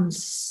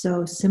becomes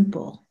so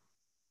simple.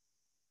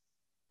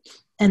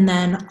 And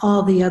then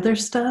all the other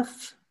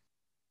stuff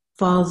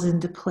falls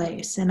into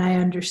place. And I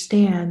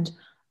understand,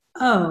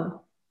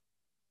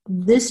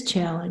 this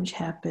challenge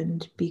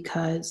happened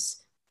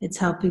because it's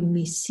helping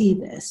me see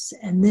this.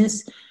 And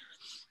this,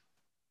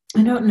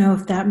 I don't know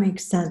if that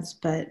makes sense,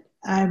 but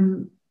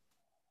I'm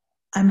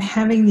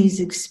having these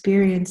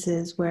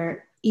experiences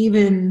where,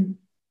 even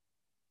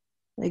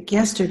like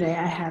yesterday,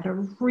 I had a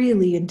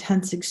really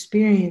intense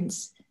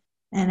experience,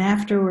 and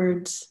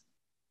afterwards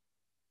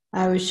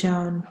I was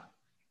shown,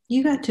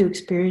 you got to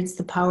experience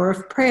the power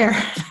of prayer.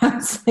 And I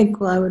was like,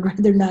 well, I would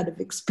rather not have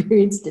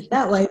experienced it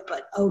that way,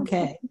 but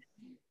okay,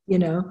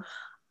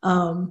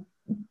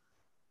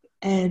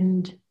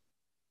 and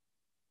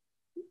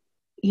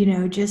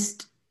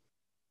just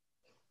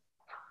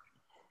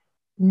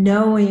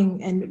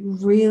knowing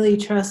and really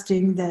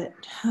trusting that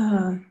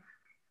the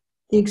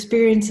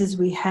experiences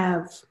we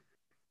have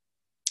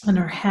and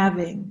are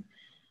having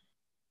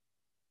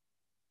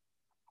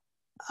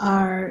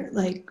are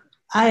like,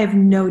 I have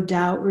no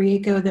doubt,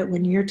 Rieko, that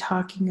when you're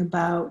talking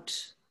about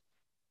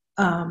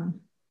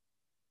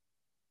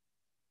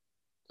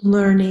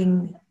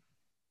learning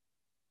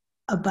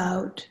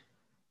about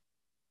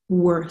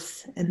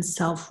worth and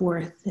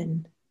self-worth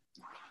and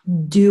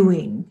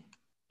doing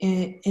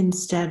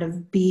instead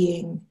of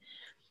being,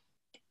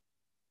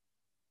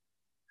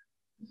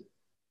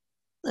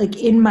 like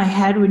in my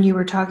head when you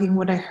were talking,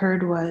 what I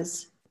heard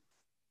was,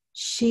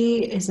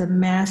 she is a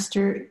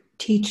master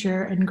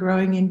teacher and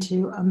growing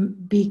into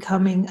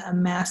becoming a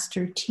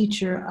master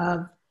teacher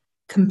of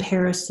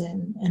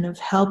comparison and of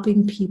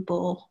helping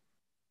people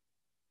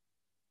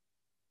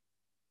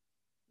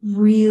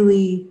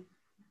really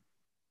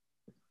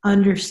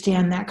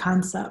understand that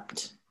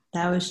concept.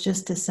 That was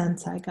just a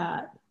sense I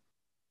got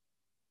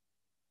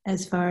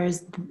as far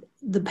as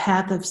the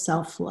path of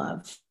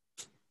self-love.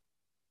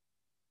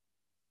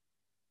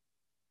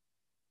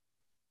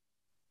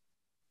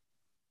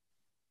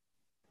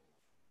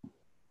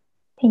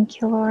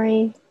 Thank you,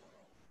 Lori.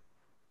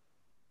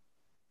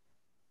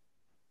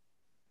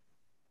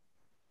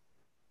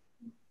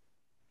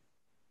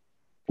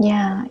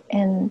 Yeah,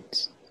 and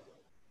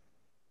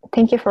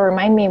thank you for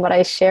reminding me what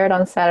I shared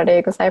on Saturday,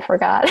 because I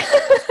forgot.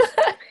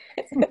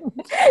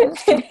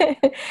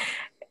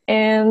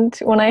 And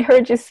when I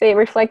heard you say,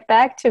 reflect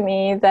back to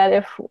me, that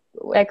if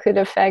I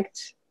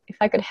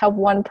could help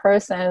one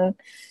person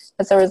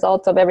as a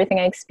result of everything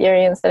I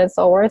experienced, then it's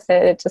all worth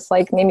it. It just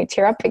like made me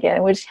tear up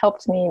again, which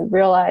helped me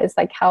realize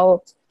like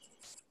how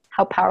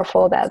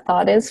powerful that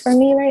thought is for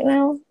me right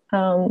now.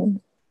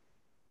 And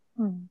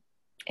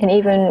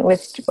even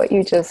with what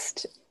you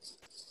just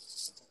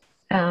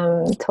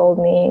told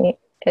me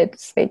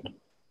it's like,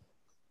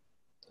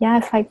 yeah,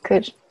 if I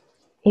could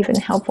even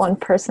help one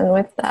person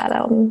with that,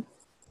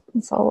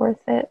 it's all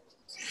worth it.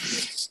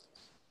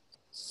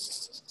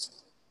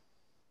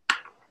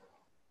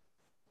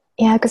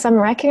 Yeah, because I'm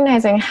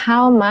recognizing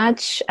how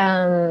much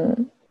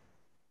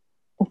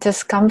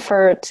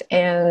discomfort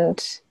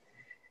and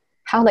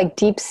how like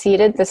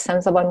deep-seated the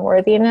sense of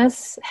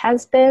unworthiness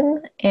has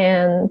been.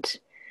 And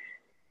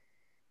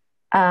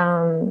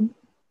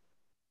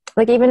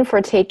like even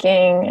for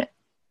taking,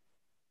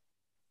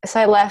 so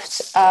I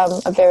left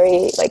a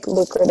very like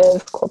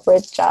lucrative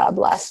corporate job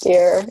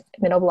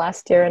middle of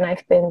last year, and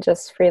I've been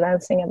just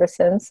freelancing ever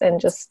since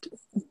and just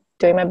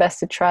doing my best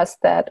to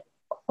trust that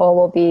all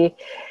will be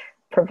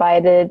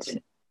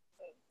provided,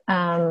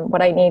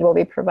 what I need will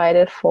be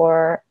provided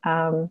for.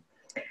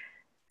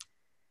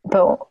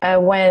 But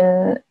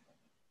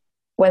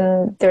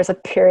when there's a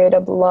period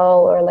of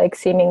lull or like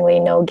seemingly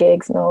no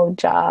gigs, no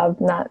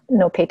job,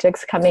 no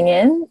paychecks coming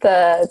in,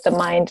 the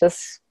mind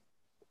just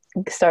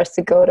starts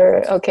to go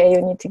to, okay,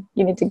 you need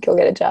to go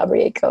get a job,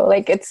 Rieko.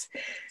 Like it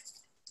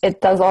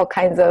does all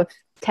kinds of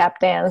tap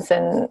dance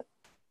and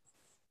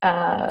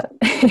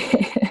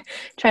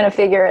trying to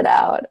figure it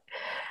out.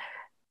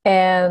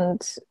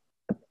 And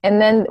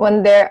then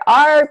when there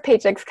are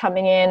paychecks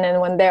coming in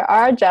and when there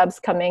are jobs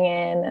coming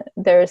in,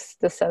 there's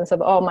the sense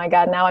of, oh my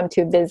God, now I'm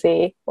too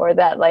busy. Or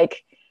that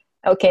like,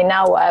 okay,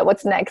 now what?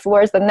 What's next?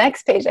 Where's the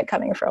next paycheck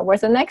coming from?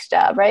 Where's the next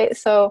job, right?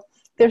 So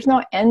there's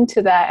no end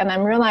to that. And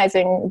I'm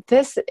realizing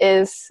this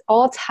is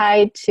all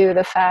tied to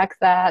the fact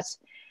that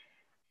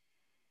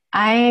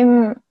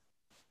I'm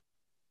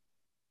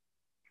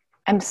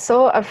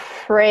so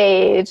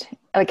afraid,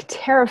 like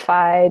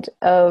terrified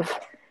of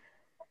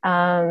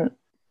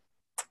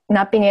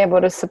not being able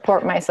to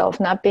support myself,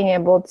 not being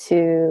able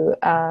to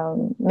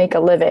make a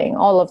living,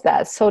 all of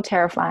that. So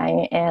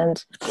terrifying.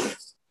 And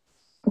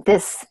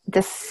this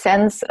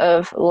sense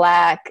of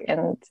lack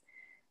and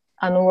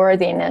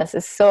unworthiness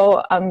is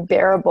so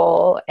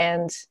unbearable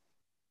and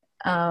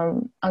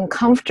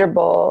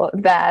uncomfortable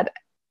that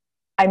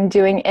I'm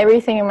doing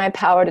everything in my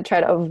power to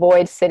try to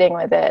avoid sitting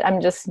with it. I'm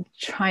just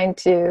trying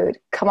to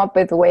come up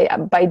with a way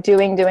by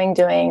doing,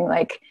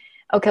 like,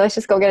 okay, let's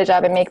just go get a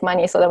job and make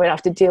money so that we don't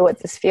have to deal with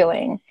this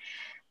feeling.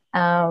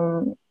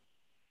 And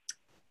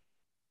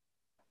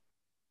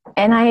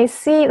I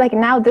see like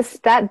now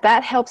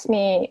that helps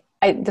me.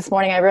 This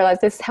morning I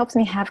realized this helps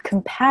me have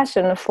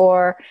compassion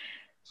for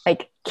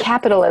like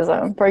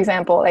capitalism, for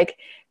example. Like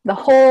the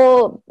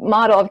whole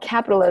model of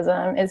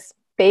capitalism is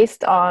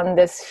based on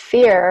this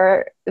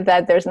fear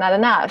that there's not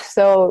enough.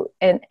 So,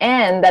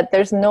 and that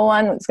there's no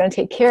one who's going to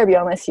take care of you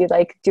unless you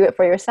like do it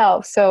for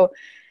yourself. So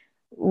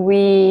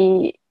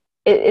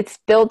it's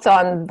built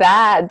on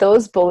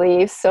those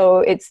beliefs. So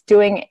it's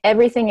doing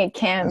everything it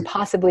can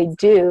possibly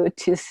do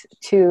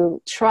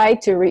to try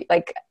to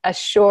like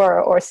assure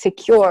or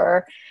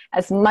secure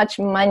as much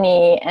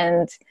money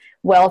and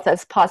wealth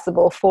as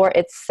possible for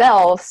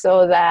itself,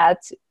 so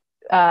that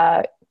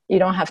you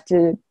don't have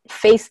to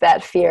face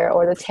that fear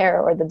or the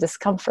terror or the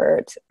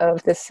discomfort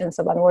of this sense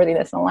of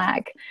unworthiness and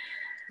lack.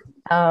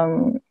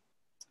 And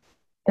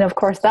of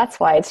course, that's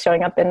why it's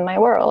showing up in my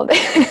world.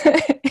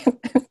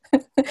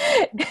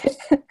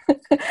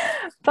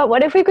 But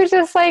what if we could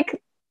just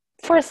like,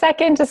 for a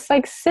second, just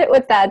like sit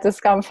with that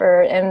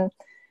discomfort and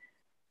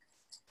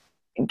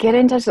get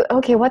in touch with,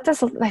 okay, what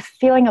does the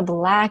feeling of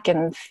lack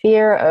and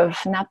fear of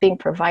not being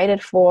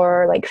provided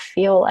for like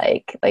feel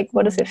like? Like,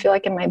 what does it feel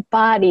like in my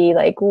body?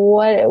 Like,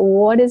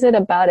 what is it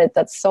about it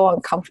that's so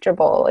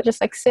uncomfortable?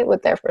 Just like sit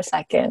with there for a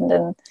second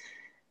and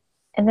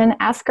then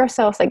ask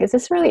ourselves, like, is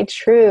this really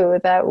true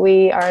that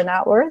we are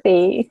not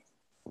worthy?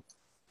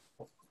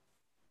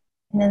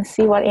 And then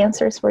see what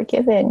answers we're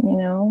given, you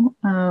know?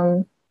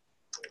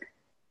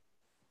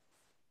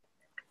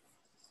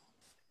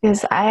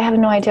 Because I have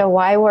no idea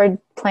why we're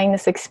playing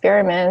this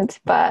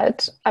experiment,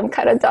 but I'm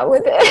kind of done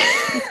with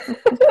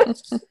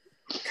it.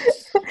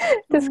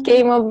 This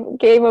game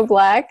of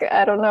lack,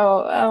 I don't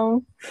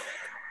know.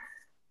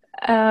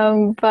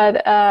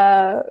 But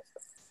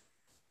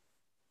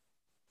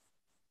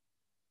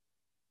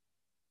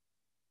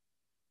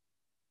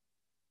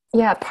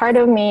yeah, part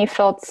of me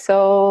felt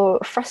so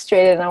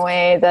frustrated in a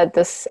way that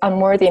this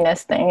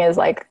unworthiness thing is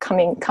like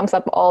comes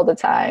up all the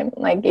time,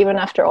 like even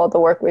after all the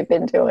work we've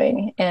been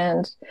doing.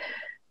 But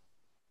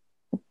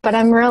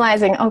I'm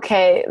realizing,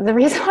 okay, the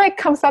reason why it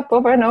comes up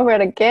over and over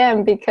and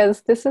again,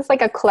 because this is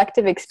like a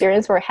collective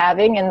experience we're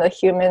having in the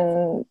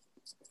human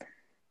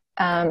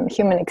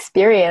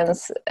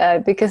experience.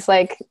 Because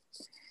like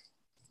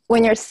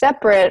when you're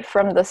separate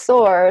from the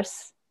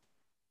source,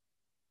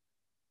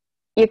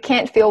 you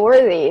can't feel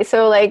worthy.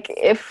 So like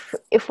if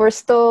we're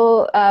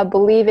still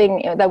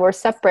believing that we're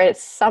separate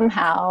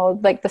somehow,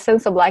 like the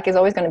sense of lack is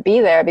always going to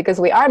be there, because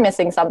we are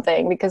missing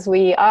something, because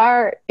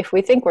if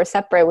we think we're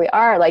separate, we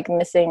are like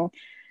missing,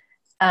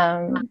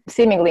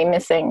 seemingly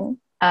missing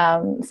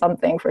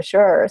something for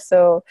sure.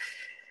 So,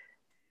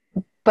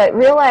 but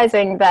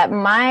realizing that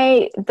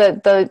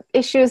the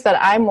issues that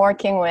I'm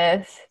working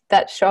with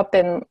that show up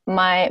in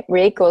my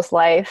Reiko's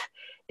life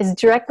is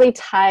directly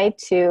tied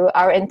to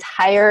our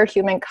entire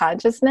human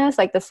consciousness,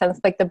 like the sense,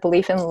 like the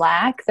belief in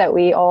lack that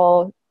we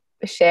all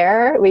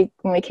share when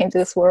we came to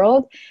this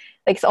world.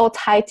 Like it's all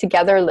tied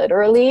together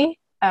literally.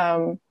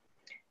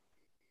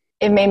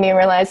 It made me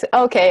realize,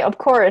 okay, of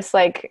course,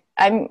 like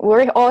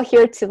we're all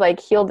here to like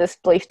heal this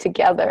belief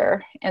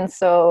together. And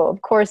so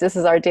of course this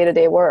is our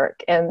day-to-day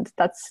work, and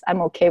I'm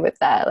okay with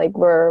that. Like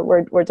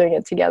we're doing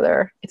it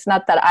together. It's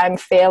not that I'm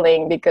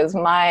failing because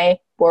my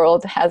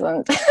world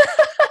hasn't.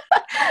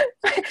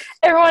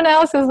 Everyone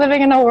else is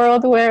living in a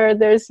world where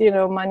there's,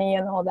 money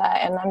and all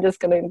that, and I'm just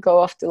gonna go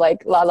off to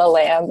like La La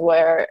Land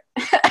where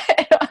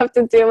I don't have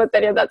to deal with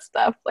any of that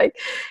stuff. Like,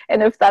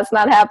 and if that's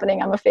not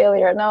happening, I'm a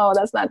failure. No,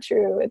 that's not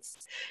true.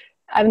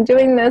 I'm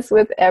doing this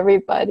with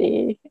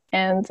everybody,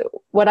 and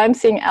what I'm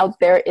seeing out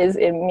there is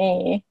in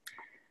me,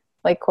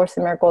 like Course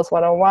in Miracles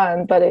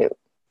 101, but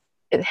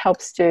it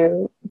helps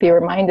to be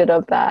reminded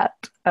of that.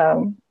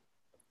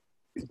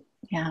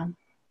 Yeah.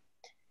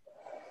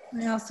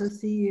 I also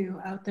see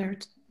you out there,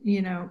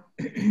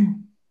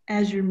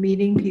 as you're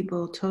meeting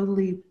people,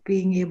 totally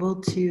being able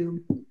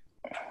to,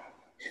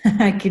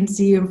 I can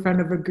see you in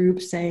front of a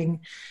group saying,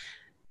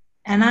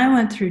 and I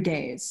went through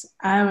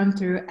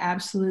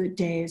absolute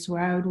days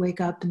where I would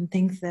wake up and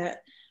think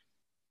that,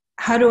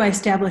 how do I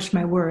establish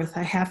my worth?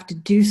 I have to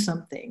do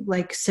something.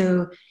 Like,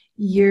 so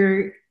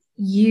you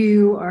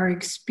are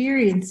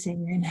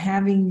experiencing and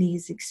having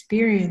these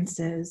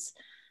experiences,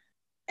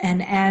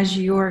 and as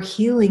you're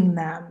healing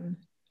them,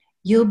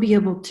 you'll be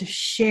able to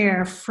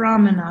share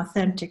from an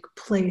authentic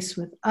place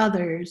with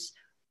others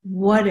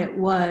what it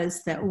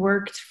was that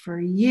worked for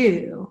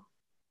you.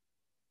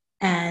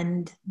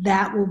 And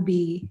that will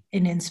be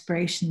an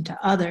inspiration to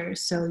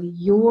others. So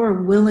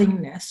your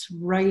willingness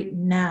right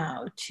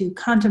now to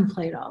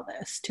contemplate all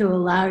this, to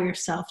allow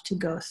yourself to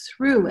go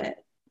through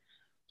it,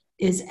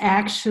 is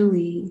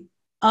actually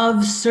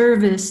of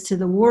service to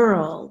the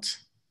world,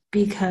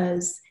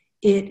 because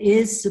it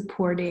is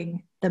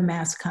supporting the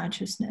mass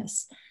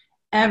consciousness.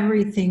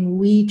 Everything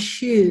we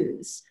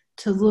choose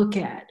to look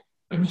at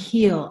and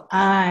heal,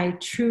 I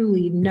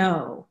truly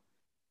know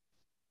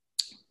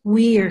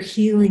we are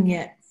healing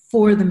it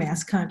for the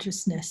mass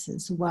consciousness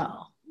as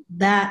well.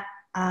 That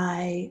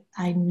I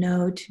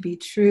know to be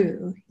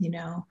true.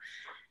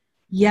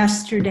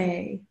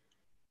 Yesterday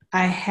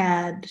I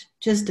had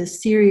just a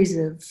series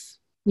of,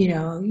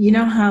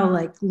 how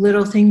like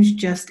little things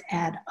just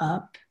add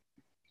up.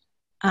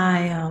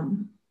 I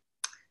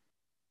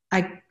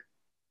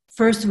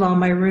first of all,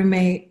 my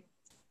roommate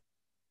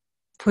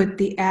put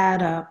the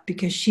ad up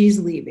because she's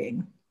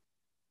leaving.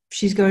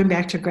 She's going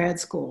back to grad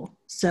school.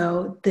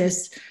 So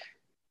this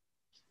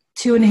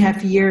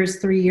 2.5 years,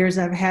 3 years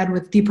I've had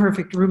with the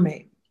perfect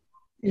roommate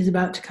is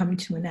about to come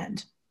to an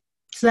end.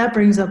 So that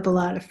brings up a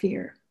lot of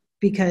fear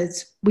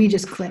because we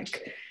just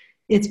click.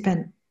 It's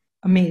been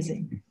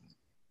amazing.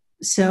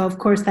 So of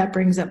course that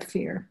brings up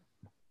fear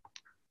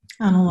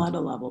on a lot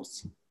of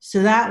levels.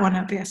 So that went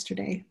up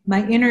yesterday.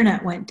 My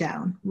internet went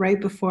down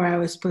right before I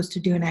was supposed to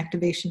do an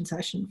activation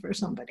session for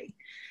somebody.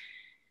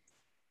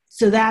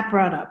 So that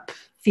brought up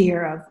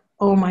fear of,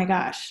 oh my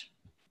gosh,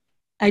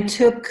 I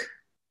took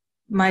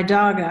my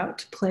dog out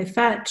to play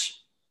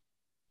fetch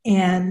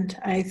and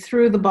I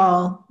threw the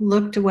ball,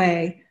 looked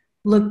away,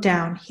 looked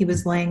down, he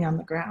was laying on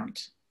the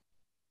ground.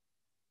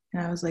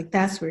 And I was like,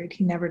 that's weird,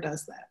 he never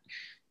does that.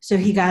 So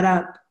he got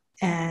up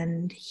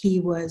and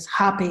he was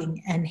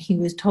hopping, and he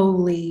was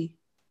totally,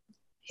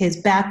 his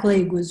back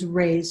leg was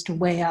raised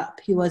way up.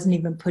 He wasn't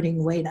even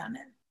putting weight on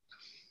it.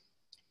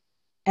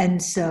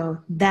 And so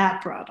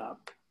that brought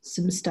up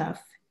some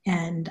stuff,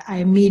 and I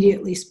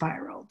immediately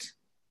spiraled.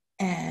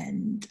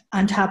 And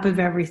on top of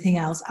everything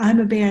else, I'm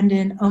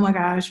abandoned. Oh my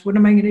gosh, what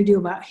am I going to do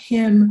about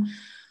him?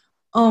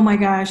 Oh my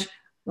gosh,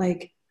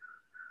 like,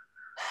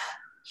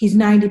 he's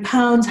 90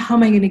 pounds. How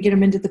am I going to get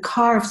him into the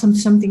car if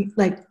something,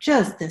 like,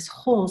 just this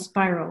whole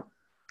spiral.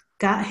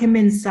 Got him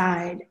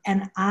inside,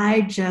 and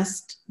I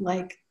just,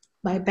 like,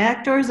 my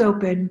back door's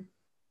open.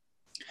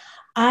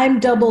 I'm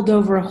doubled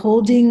over,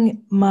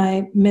 holding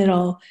my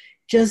middle,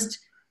 just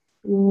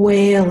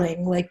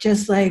wailing,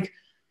 just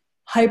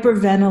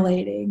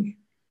hyperventilating,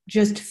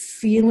 just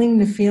feeling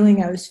the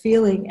feeling I was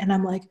feeling. And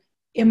I'm like,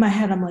 in my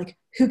head, I'm like,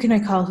 who can I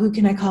call? Who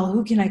can I call?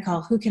 Who can I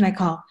call? Who can I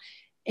call?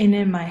 And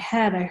in my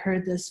head, I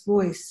heard this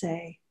voice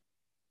say,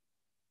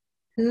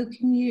 who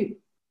can you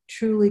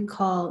truly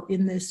call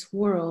in this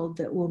world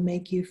that will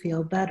make you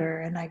feel better?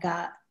 And I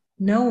got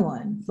no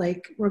one.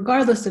 Like,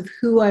 regardless of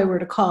who I were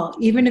to call,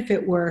 even if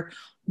it were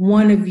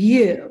one of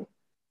you,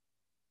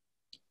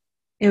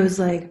 it was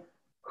like,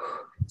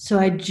 so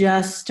I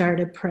just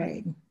started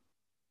praying.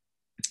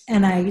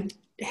 And I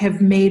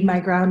have made my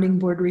grounding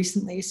board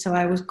recently. So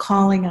I was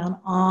calling on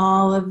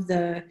all of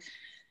the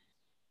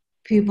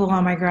people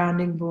on my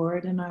grounding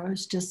board. And I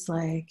was just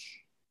like,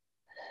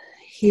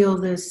 heal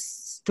this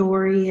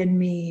story in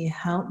me,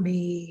 help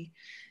me,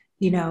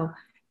 and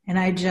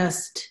I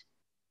just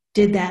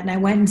did that. And I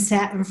went and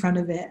sat in front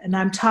of it, and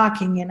I'm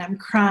talking and I'm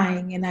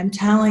crying and I'm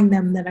telling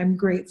them that I'm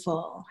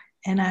grateful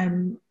and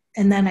I'm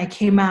and then I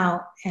came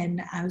out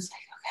and I was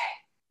like,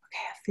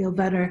 okay, I feel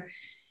better.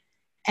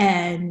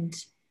 And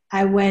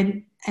I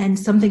went and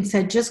something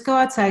said, just go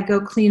outside, go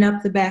clean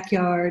up the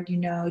backyard,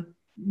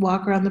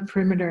 walk around the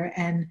perimeter.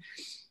 And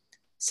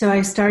so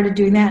I started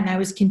doing that, and I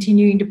was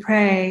continuing to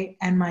pray,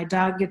 and my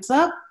dog gets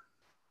up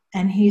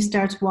and he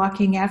starts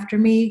walking after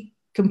me,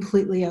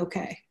 completely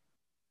okay.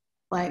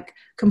 Like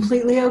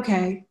completely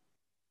okay.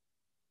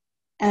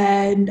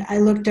 And I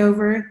looked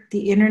over,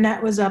 the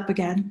internet was up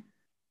again.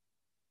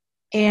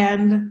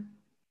 And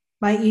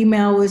my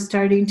email was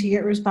starting to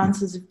get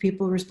responses of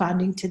people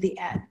responding to the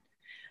ad.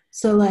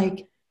 So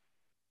like,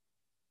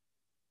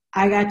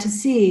 I got to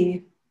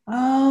see,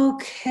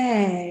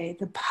 okay,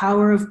 the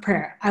power of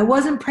prayer. I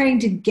wasn't praying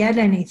to get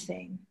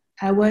anything.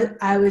 I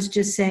was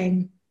just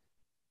saying,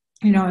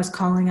 I was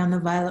calling on the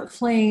violet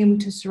flame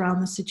to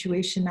surround the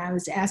situation. I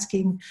was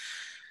asking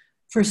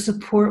for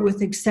support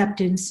with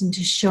acceptance and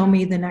to show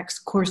me the next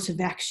course of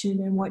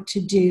action and what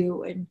to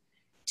do and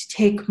to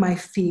take my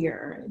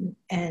fear.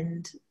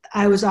 And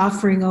I was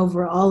offering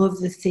over all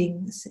of the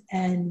things.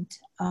 And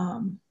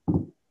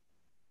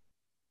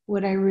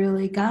what I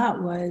really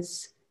got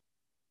was,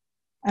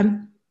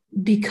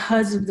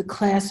 because of the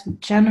class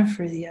with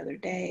Jennifer the other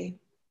day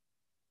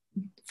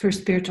for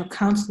spiritual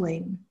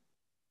counseling,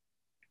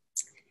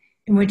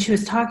 and when she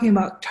was talking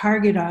about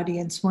target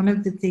audience, one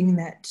of the things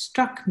that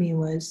struck me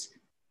was,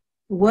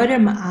 what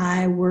am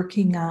I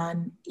working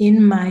on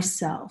in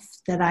myself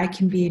that I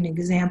can be an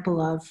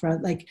example of? For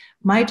like,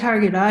 my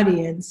target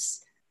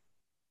audience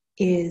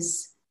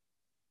is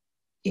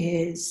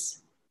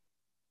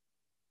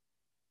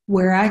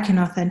where I can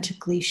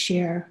authentically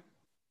share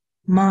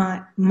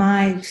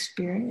my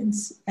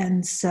experience.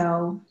 And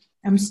so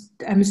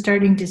I'm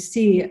starting to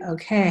see,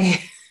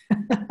 okay,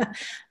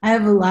 I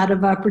have a lot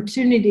of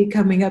opportunity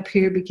coming up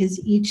here,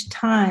 because each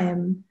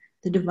time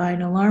the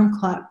divine alarm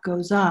clock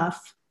goes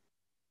off,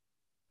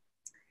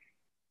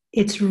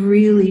 it's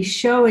really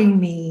showing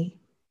me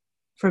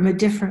from a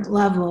different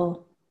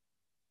level.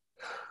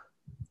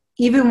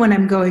 Even when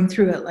I'm going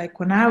through it, like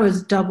when I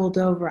was doubled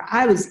over,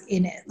 I was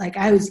in it. Like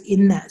I was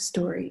in that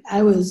story.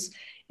 I was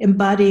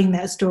embodying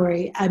that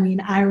story. I mean,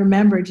 I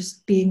remember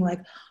just being like,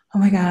 oh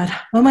my God,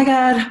 oh my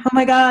God, oh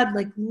my God.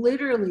 Like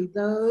literally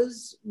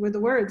those were the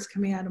words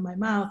coming out of my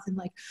mouth, and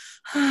like,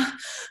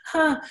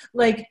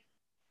 like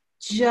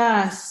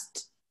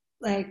just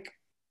like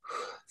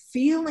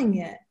feeling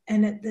it.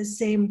 And at the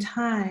same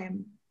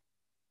time,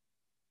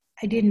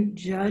 I didn't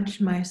judge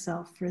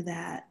myself for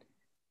that.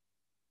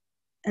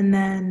 And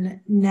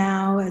then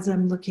now, as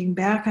I'm looking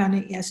back on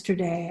it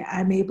yesterday,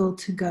 I'm able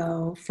to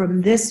go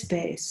from this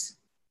space.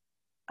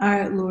 All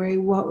right, Lori,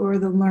 what were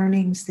the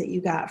learnings that you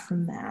got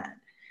from that?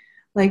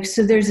 Like,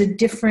 so there's a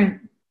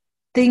different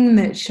thing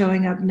that's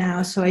showing up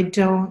now. So I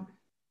don't,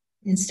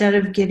 instead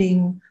of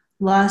getting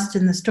lost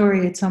in the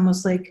story, it's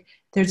almost like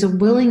there's a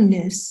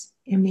willingness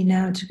in me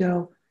now to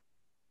go,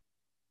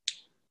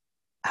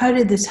 how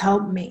did this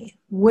help me?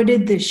 What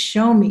did this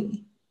show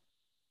me?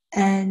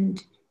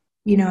 And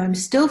I'm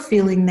still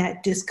feeling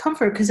that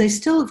discomfort, because I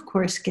still, of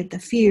course, get the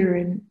fear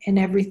and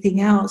everything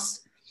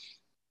else,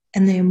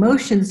 and the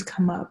emotions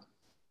come up.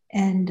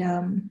 And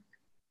I'm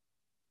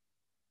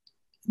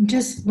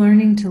just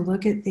learning to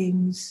look at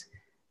things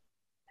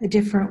a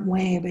different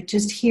way, but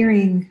just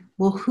hearing,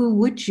 well, who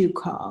would you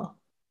call?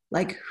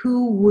 Like,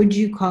 who would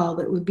you call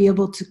that would be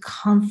able to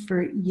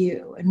comfort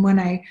you? And when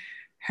I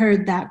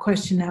heard that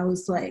question, I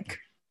was like,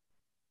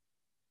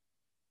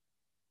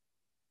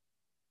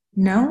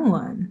 no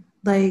one.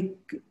 Like,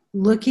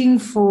 looking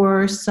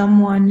for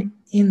someone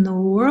in the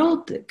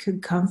world that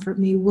could comfort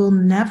me will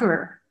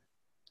never.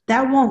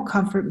 That won't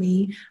comfort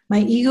me. My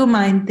ego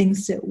mind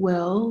thinks it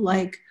will.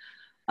 Like,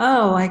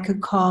 oh, I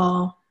could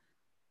call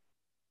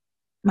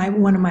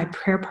one of my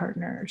prayer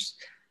partners.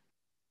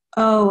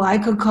 Oh, I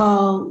could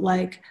call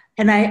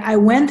and I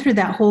went through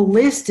that whole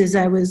list as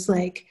I was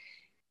like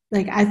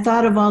I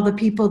thought of all the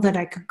people that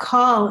I could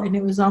call, and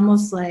it was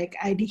almost like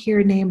I'd hear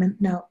a name and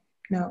no.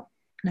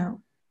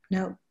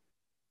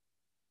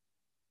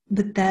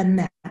 But then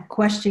that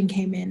question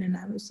came in, and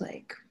I was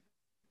like,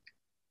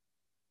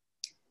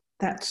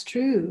 that's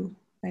true.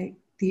 Like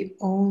the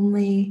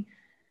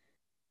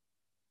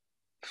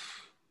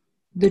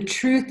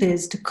truth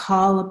is to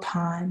call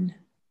upon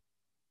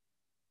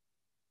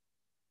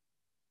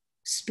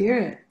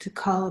spirit, to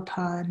call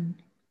upon,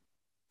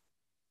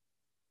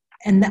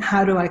 and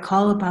how do I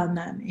call upon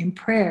them? In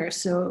prayer.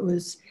 So it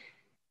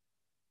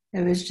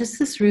was just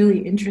this really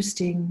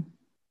interesting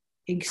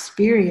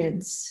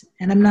experience.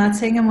 And I'm not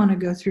saying I want to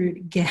go through it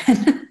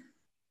again,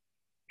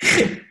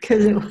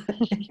 because it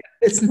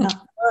was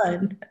not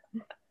fun.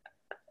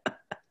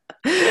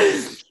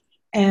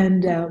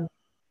 And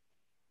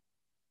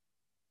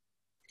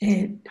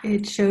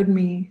it showed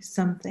me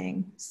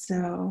something.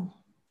 So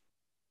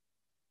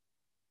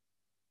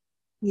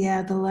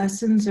yeah, the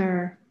lessons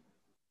they're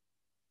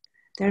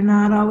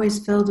not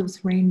always filled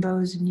with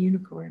rainbows and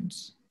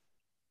unicorns.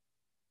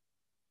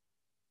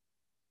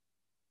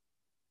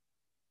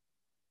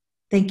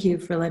 Thank you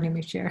for letting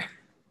me share.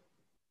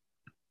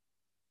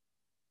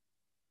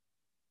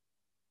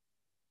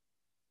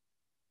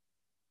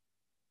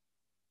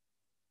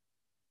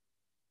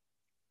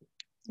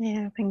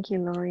 Yeah, thank you,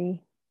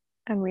 Laurie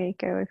and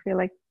Rieko. I feel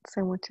like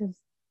so much is,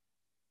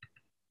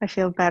 I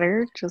feel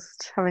better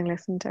just having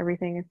listened to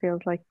everything. It feels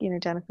like,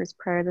 Jennifer's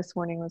prayer this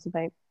morning was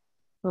about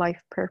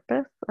life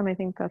purpose. And I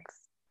think that's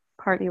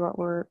partly what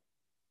we're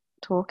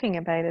talking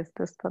about, is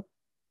this, that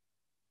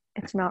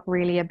it's not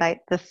really about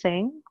the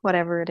thing,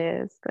 whatever it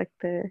is, like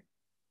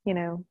you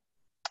know,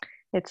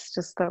 it's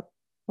just that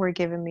we're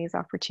given these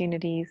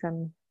opportunities,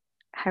 and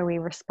how we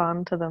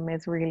respond to them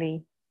is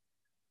really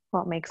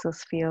what makes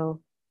us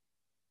feel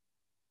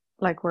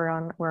like we're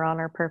on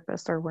our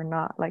purpose, or we're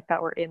not, like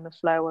that we're in the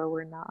flow or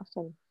we're not.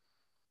 And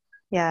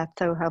yeah, it's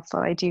so helpful.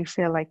 I do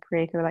feel like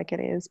Rieko, like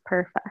it is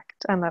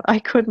perfect, and that I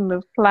couldn't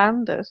have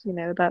planned it,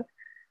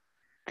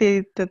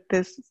 that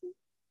this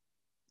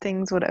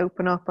things would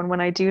open up. And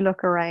when I do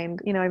look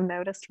around, I've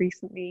noticed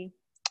recently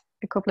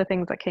a couple of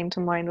things that came to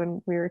mind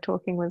when we were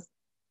talking was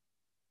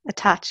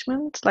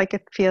attachment. Like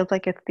it feels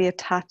like it's the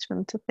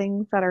attachment to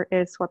things that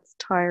is what's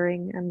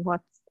tiring and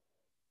what's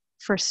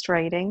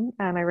frustrating.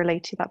 And I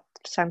relate to that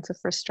sense of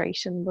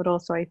frustration, but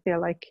also I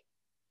feel like,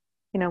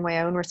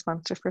 my own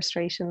response to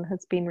frustration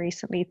has been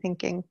recently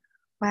thinking,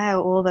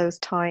 wow, all those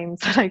times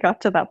that I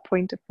got to that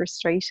point of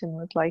frustration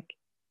was like,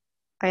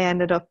 I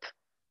ended up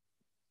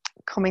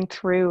coming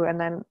through, and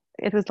then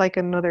it was like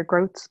another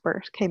growth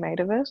spurt came out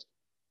of it.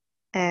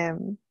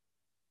 And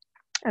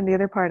the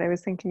other part I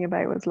was thinking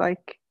about was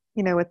like,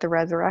 with the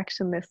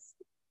resurrection this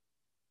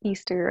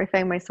Easter, I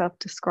found myself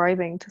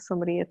describing to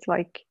somebody, it's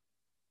like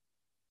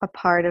a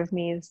part of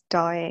me is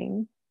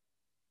dying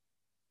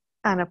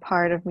and a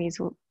part of me is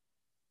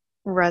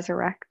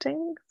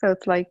resurrecting. So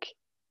it's like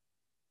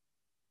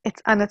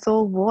it's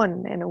all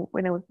one in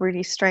a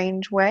really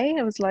strange way.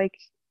 It was like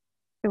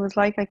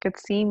I could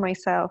see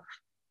myself.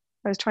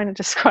 I was trying to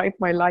describe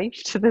my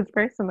life to this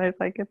person. I was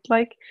like, it's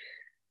like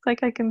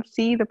I can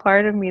see the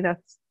part of me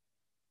that's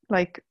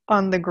like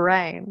on the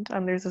ground,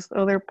 and there's this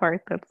other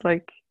part that's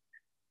like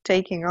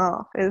taking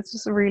off. It's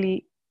just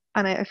really,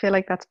 and I feel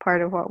like that's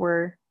part of what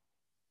we're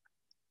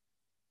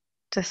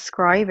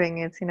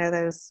describing is,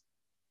 those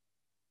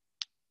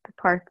the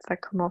parts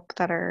that come up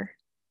that are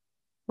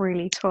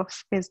really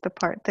tough is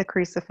the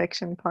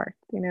crucifixion part,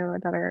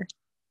 that are,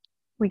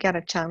 we get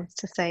a chance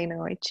to say,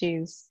 no, I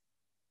choose.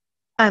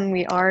 And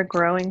we are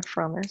growing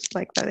from it.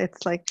 Like that,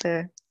 it's like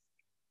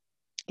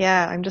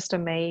yeah, I'm just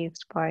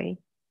amazed by,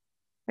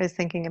 I was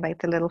thinking about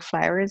the little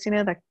flowers,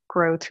 that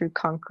grow through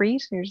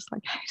concrete. And you're just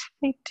like, how do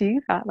they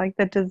do that? Like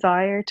the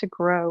desire to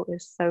grow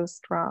is so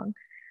strong.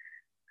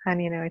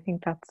 And, I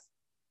think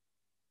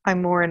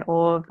I'm more in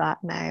awe of that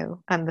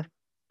now. And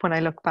when I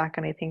look back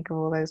and I think of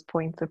all those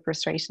points of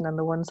frustration and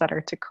the ones that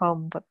are to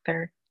come, but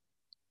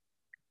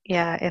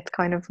yeah, it's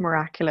kind of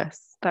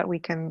miraculous that we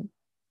can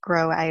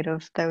grow out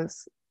of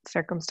those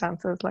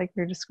circumstances. Like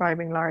you're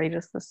describing, Laurie,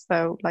 just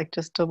so like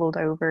just doubled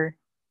over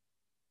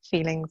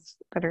feelings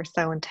that are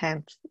so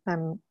intense.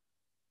 And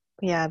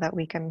yeah, that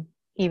we can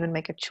even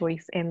make a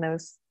choice in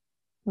those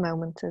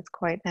moments is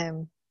quite,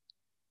 I'm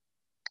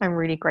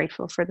really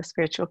grateful for the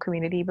spiritual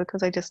community,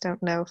 because I just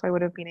don't know if I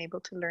would have been able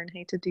to learn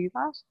how to do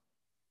that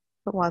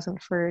if it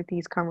wasn't for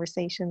these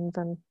conversations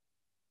and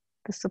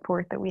the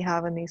support that we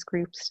have in these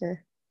groups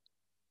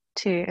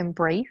to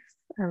embrace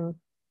and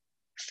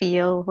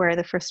feel where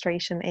the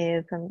frustration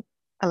is, and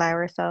allow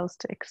ourselves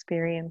to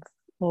experience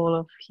all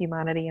of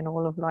humanity and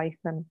all of life.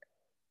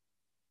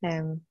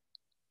 And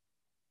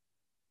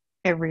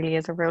it really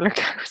is a roller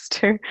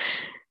coaster,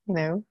 you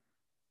know,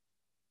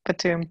 but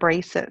to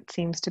embrace it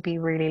seems to be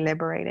really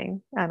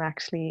liberating and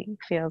actually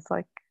feels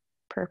like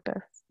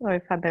purpose.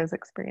 I've had those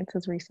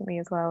experiences recently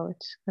as well, which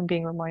I'm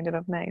being reminded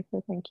of now,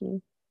 so thank you.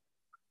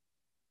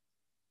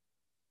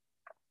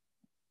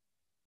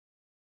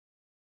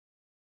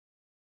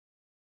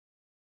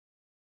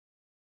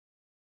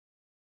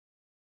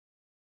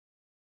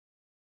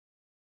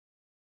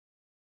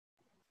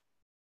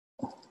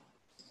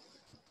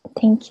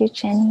 Thank you,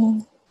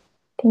 Jenny.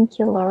 Thank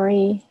you,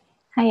 Laurie.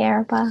 Hi,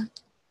 Araba.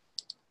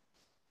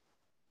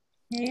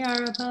 Hey,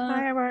 Araba.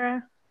 Hi,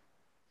 Amara.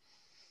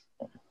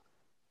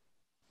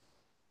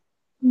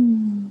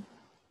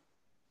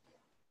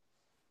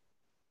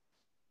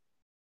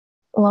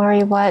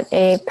 Laurie, what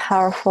a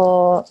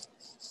powerful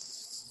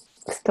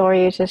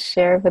story you just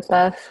shared with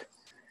us.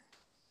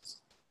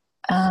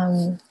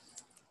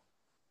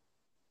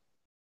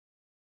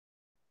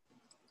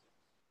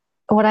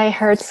 What I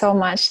heard so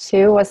much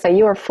too was that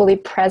you were fully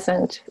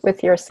present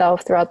with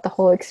yourself throughout the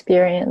whole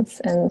experience,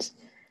 and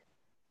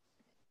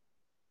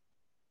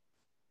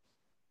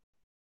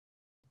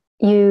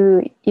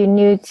you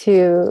knew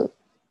to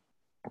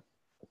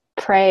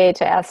pray,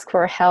 to ask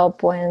for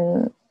help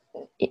when,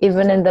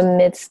 even in the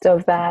midst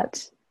of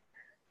that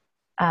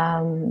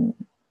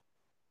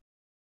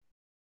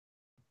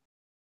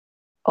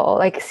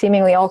like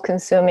seemingly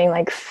all-consuming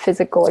like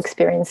physical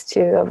experience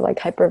too, of like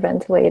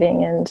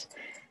hyperventilating and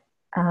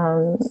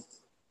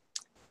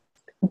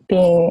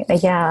being,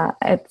 yeah,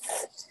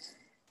 it's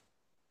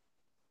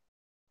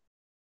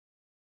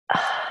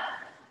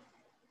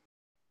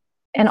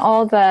and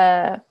all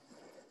the,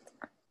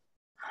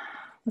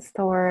 what's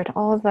the word,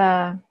 all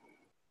the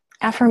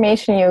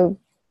affirmation you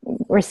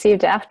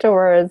received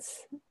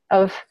afterwards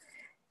of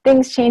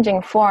things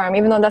changing form,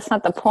 even though that's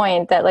not the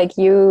point, that like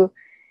you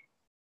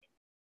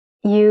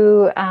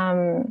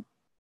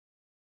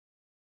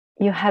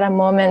had a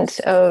moment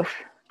of,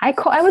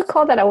 I would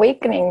call that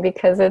awakening,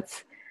 because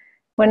it's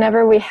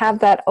whenever we have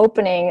that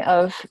opening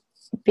of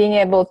being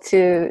able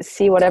to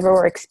see whatever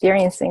we're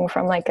experiencing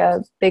from like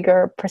a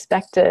bigger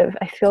perspective,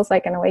 it feels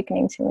like an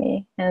awakening to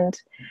me, and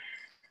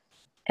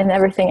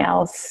everything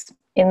else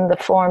in the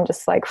form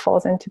just like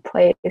falls into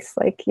place.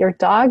 Like your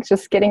dog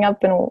just getting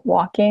up and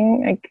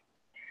walking, like,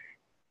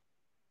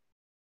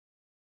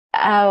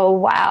 oh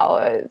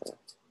wow,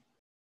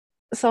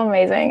 so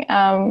amazing.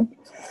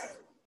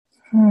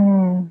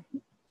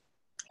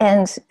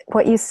 And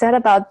what you said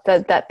about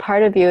that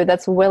part of you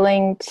that's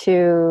willing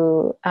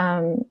to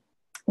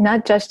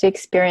not judge the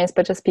experience,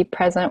 but just be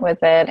present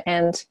with it,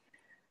 and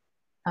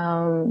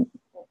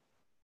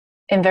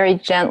very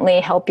gently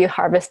help you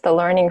harvest the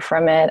learning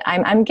from it.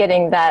 I'm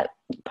getting that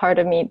part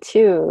of me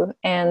too,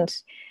 and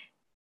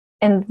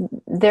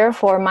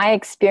therefore my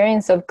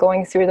experience of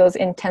going through those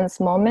intense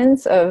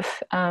moments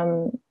of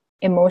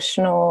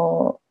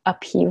emotional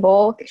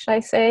upheaval, should I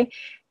say,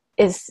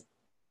 is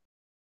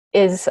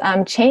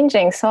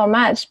changing so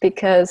much,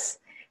 because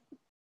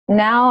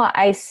now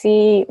I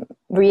see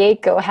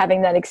Rieko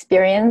having that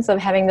experience of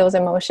having those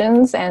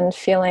emotions and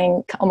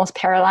feeling almost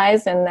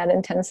paralyzed in that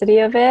intensity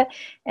of it.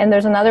 And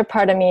there's another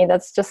part of me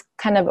that's just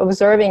kind of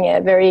observing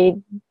it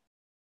very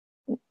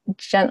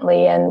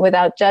gently and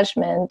without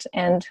judgment.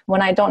 And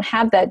when I don't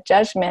have that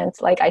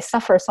judgment, like I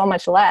suffer so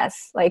much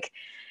less. Like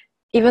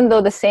even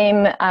though the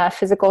same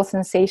physical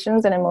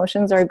sensations and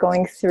emotions are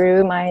going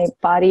through my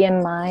body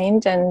and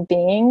mind and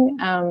being,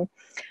 I'm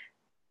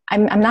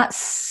not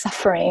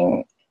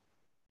suffering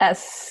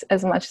as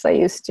much as I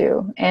used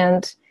to.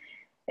 And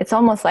it's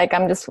almost like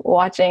I'm just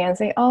watching and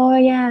saying, oh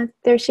yeah,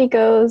 there she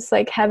goes,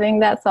 like having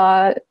that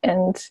thought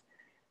and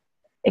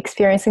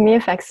experiencing the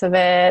effects of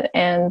it,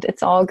 and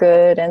it's all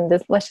good, and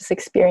let's just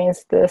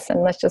experience this,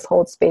 and let's just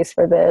hold space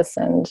for this,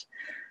 and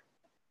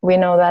we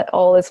know that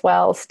all is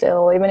well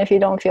still, even if you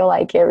don't feel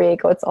like it,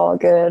 Rieko, it's all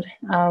good.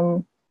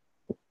 And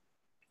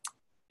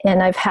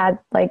I've had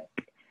like,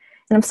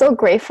 and I'm so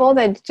grateful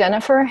that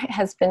Jennifer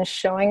has been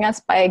showing us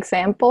by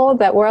example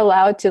that we're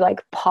allowed to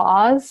like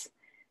pause,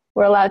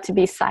 we're allowed to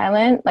be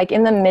silent, like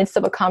in the midst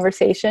of a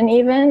conversation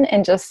even,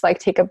 and just like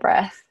take a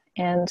breath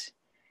and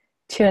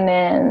tune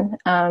in,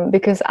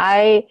 because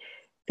I've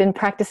been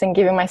practicing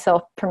giving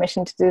myself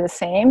permission to do the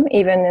same,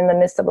 even in the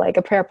midst of like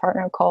a prayer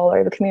partner call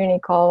or a community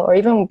call, or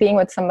even being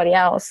with somebody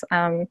else.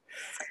 And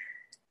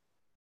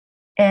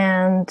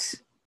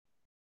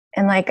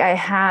like I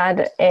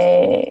had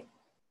an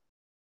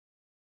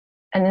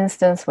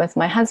instance with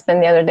my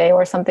husband the other day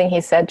where something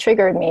he said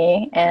triggered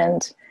me,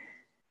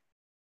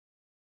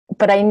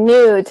 but I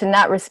knew to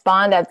not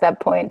respond at that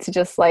point, to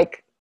just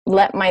like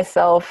let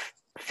myself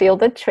feel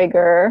the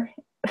trigger,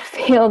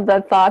 feel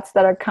the thoughts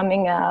that are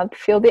coming up,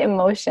 feel the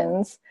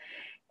emotions,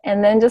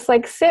 and then just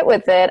like sit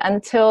with it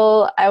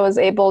until I was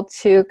able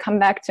to come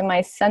back to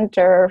my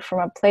center from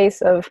a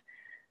place of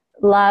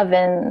love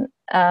and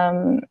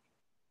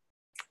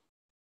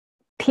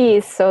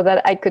peace, so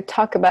that I could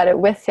talk about it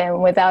with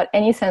him without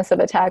any sense of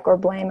attack or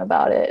blame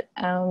about it.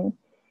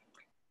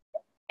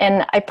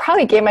 And I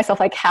probably gave myself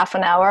like half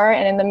an hour,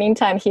 and in the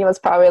meantime he was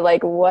probably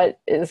like, what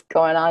is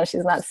going on?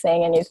 She's not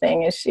saying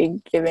anything. Is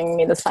she giving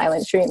me the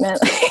silent treatment?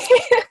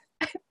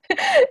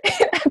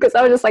 Because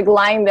I was just like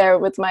lying there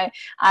with my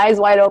eyes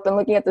wide open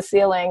looking at the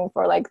ceiling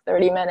for like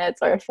 30 minutes,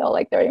 or it felt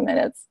like 30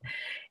 minutes.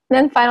 And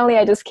then finally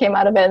I just came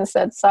out of it and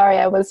said, sorry,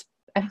 I was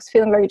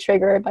feeling very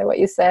triggered by what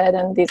you said,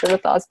 and these are the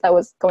thoughts that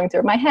was going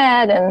through my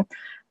head, and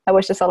I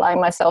was just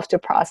allowing myself to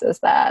process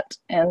that.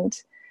 And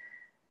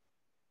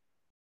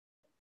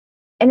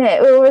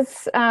it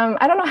was,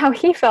 I don't know how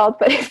he felt,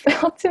 but it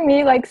felt to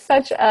me like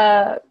such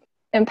a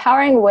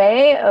empowering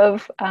way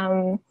of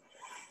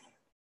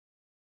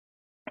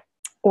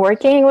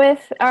working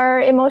with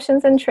our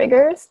emotions and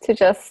triggers, to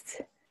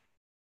just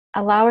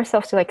allow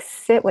ourselves to like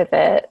sit with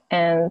it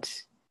and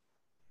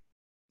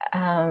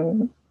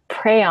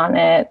pray on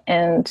it,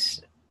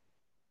 and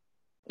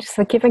just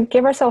like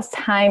give ourselves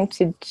time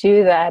to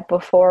do that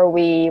before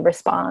we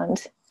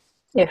respond,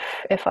 if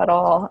at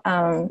all.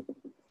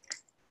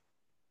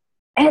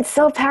 And it's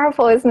so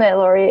powerful, isn't it,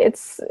 Lori?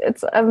 It's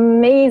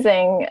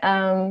amazing.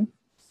 And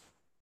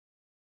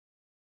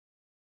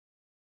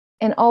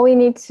all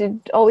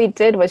we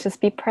did was just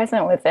be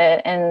present with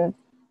it and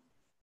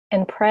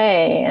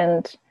pray.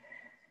 And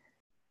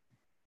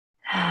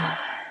yeah,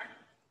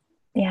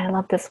 I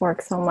love this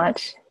work so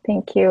much.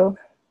 Thank you.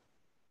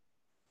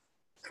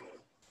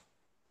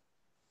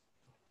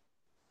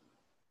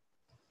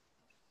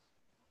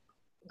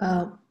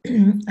 Well,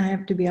 I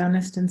have to be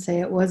honest and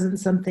say it wasn't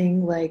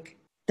something like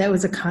that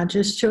was a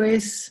conscious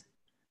choice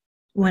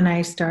when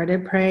I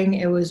started praying.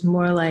 It was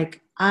more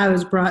like I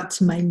was brought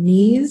to my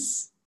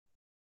knees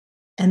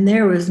and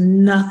there was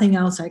nothing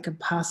else I could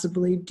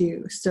possibly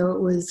do. So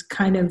it was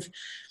kind of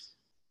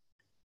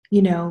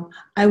you know,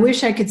 I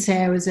wish I could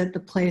say I was at the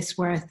place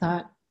where I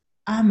thought,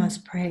 I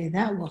must pray,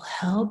 that will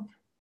help.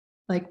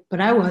 Like, but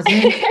I wasn't.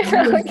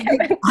 I was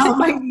like on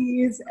my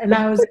knees, and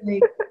I was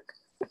like,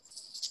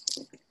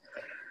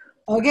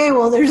 okay,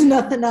 well, there's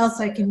nothing else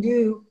I can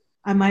do.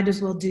 I might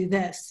as well do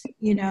this,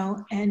 you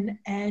know, and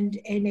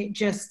it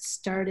just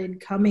started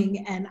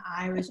coming, and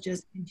I was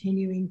just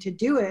continuing to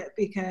do it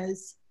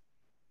because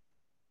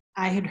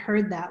I had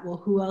heard that. Well,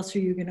 who else are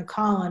you going to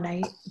call?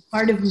 And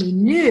part of me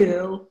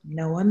knew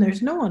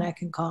there's no one I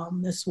can call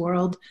in this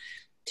world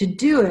to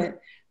do it.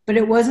 But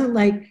it wasn't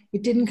like,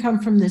 it didn't come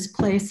from this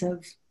place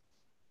of,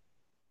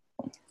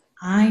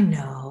 I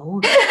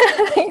know.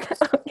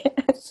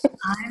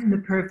 I'm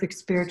the perfect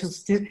spiritual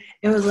student.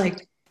 It was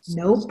like,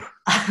 nope.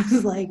 I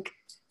was like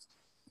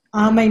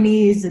on my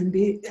knees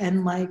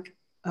and like,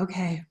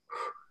 okay,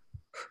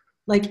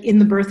 like in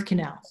the birth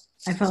canal.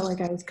 I felt like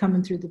I was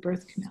coming through the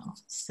birth canal.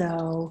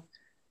 So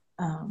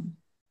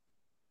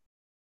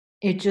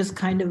it just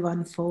kind of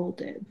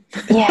unfolded.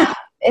 Yeah.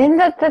 And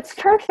that's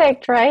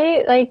perfect,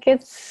 right? Like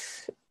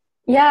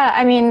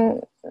I mean,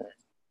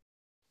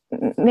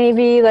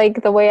 maybe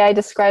like the way I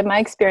described my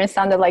experience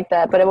sounded like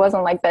that, but it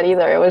wasn't like that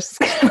either. It was just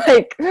kind of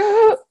like,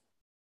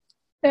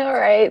 all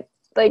right,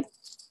 like,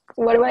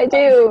 what do I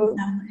do?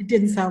 It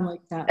didn't sound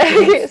like that.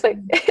 It's like,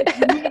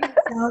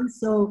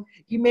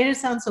 you made it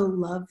sound so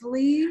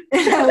lovely.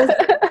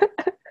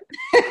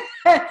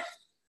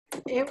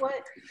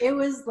 It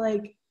was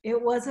like,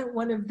 it wasn't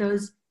one of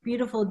those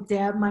beautiful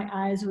dab my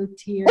eyes with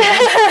tears,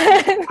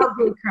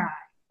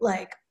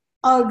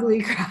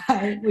 ugly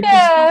cry. Which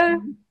yeah.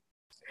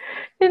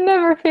 It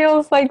never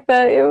feels like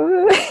that.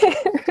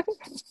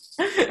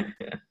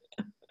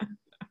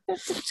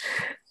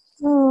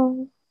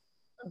 Oh.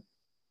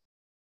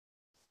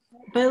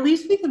 But at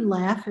least we can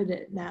laugh at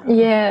it now.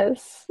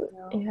 Yes. You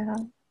know? Yeah.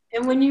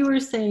 And when you were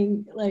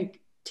saying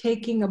like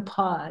taking a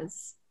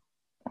pause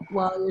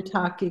while you're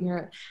talking,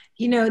 or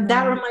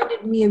that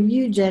reminded me of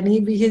you, Jenny,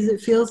 because it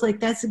feels like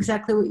that's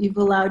exactly what you've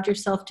allowed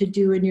yourself to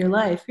do in your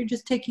life. You're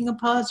just taking a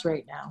pause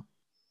right now.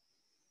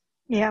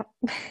 Yeah.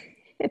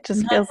 It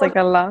just feels like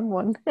a long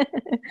one.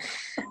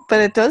 But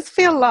it does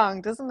feel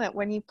long, doesn't it,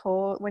 when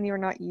you're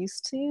not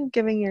used to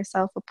giving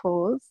yourself a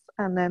pause.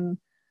 And then,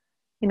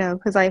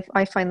 because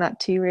I find that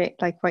too, right?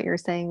 Like what you're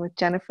saying with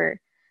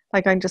Jennifer,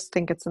 like I just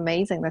think it's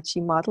amazing that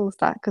she models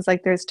that, because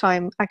like there's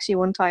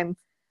one time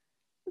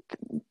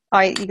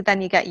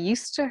then you get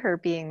used to her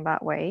being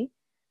that way.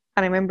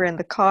 And I remember in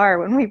the car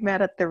when we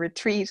met at the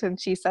retreat and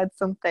she said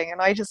something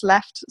and I just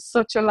left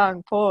such a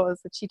long pause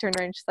that she turned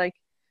around and she's like,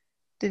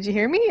 did you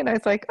hear me? And I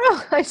was like,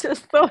 oh, I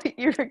just thought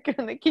you were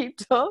going to keep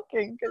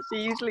talking, because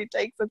she usually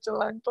takes such a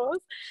long pause.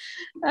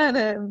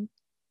 And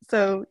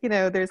so,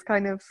 there's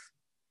kind of,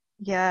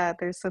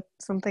 there's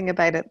something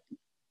about it,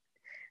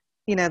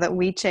 that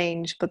we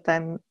change, but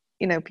then,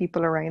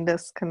 people around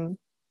us can,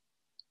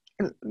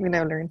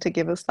 learn to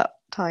give us that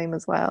time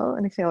as well.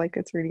 And I feel like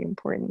it's really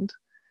important.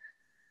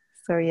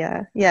 So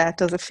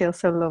does it feel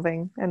so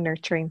loving and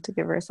nurturing to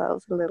give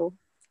ourselves a little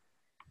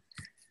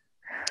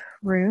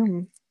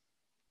room?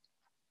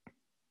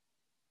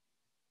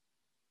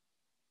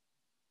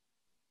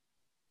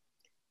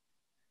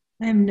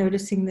 I'm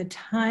noticing the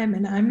time,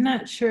 and I'm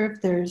not sure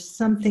if there's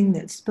something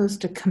that's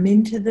supposed to come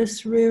into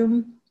this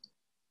room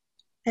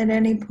at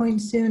any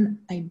point soon.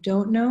 I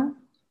don't know.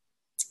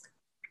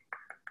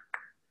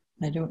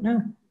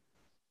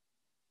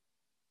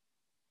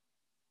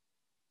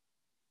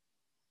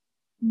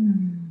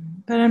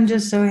 But I'm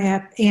just so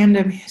happy, and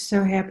I'm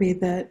so happy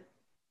that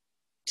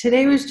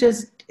today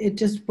it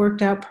just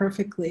worked out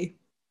perfectly.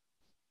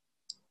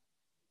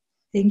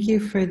 Thank you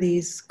for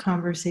these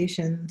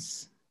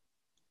conversations.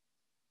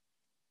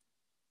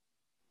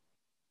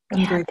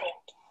 I'm grateful.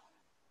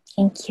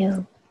 Thank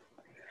you.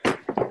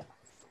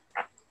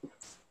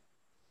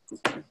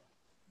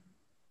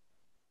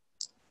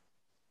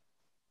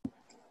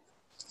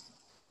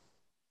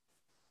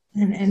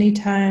 And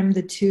anytime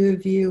the two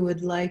of you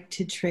would like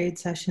to trade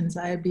sessions,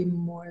 I'd be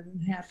more than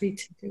happy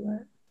to do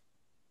it.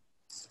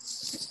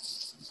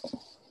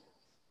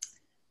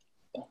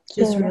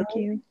 Just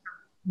really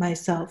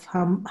myself,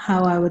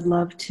 how I would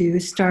love to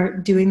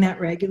start doing that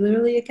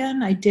regularly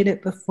again. I did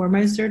it before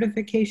my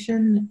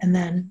certification, and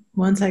then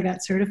once I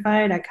got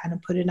certified, I kind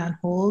of put it on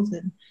hold,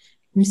 and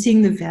I'm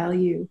seeing the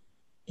value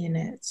in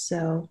it.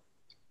 So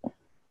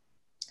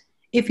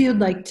if you'd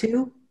like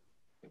to,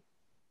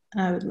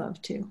 I would love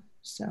to.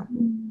 So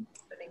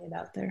putting it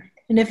out there.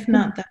 And if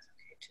not, that's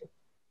okay too.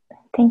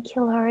 Thank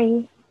you,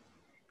 Laurie.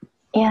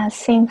 Yeah,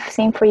 same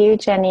for you,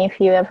 Jenny.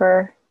 If you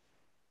ever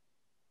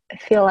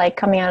feel like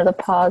coming out of the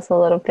pause a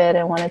little bit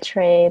and want to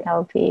trade,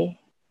 I'll be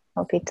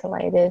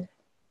delighted.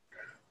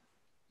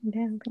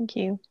 Yeah, thank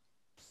you.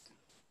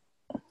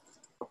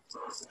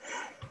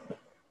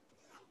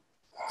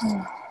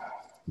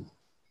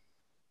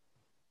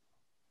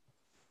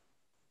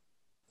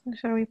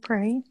 Shall we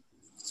pray?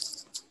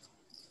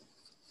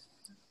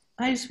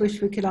 I just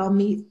wish we could all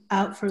meet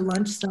out for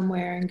lunch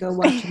somewhere and go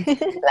watch.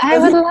 I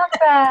would love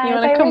that. You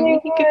want to come?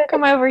 You could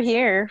come over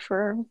here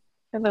for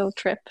a little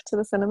trip to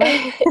the cinema.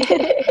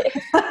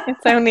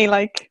 It's only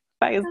like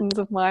thousands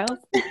of miles.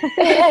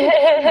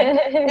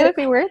 It'd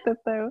be worth it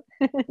though.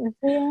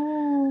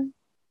 Yeah.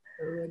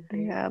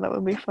 Yeah, that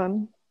would be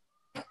fun.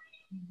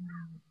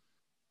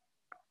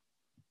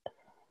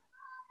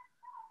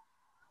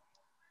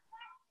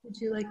 Would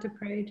you like to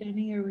pray,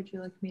 Jenny, or would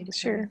you like me to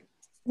Sure.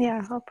 pray?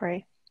 Yeah, I'll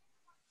pray.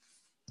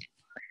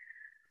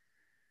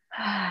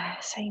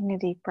 Taking a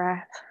deep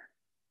breath.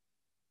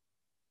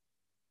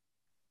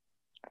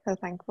 So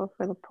thankful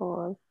for the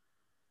pause.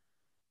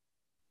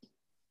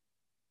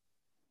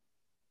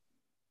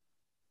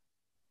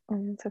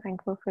 And so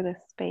thankful for this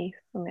space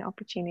and the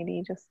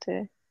opportunity just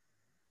to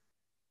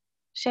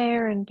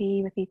share and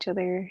be with each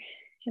other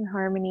in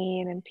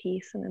harmony and in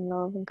peace and in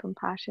love and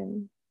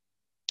compassion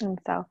and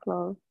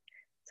self-love.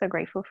 So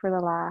grateful for the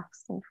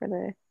laughs and for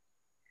the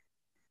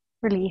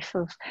relief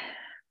of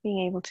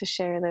being able to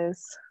share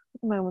those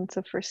moments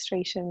of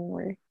frustration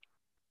or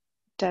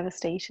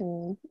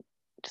devastation,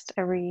 just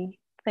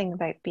everything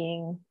about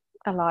being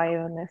alive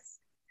on this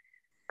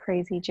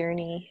crazy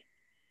journey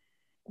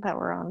that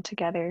we're on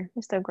together.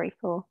 We're so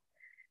grateful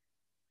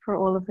for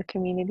all of the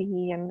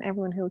community and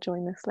everyone who'll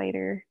join us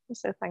later. We're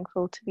so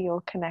thankful to be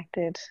all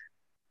connected.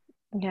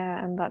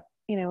 Yeah, and that,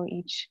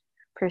 each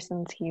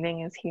person's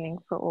healing is healing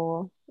for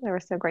all. We're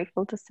so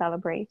grateful to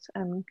celebrate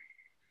and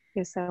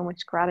give so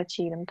much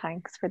gratitude and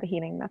thanks for the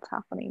healing that's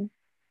happening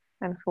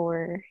and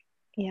for,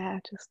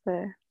 just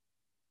the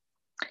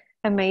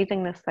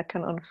amazingness that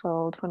can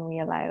unfold when we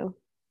allow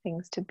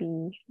things to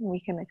be.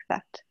 We can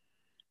accept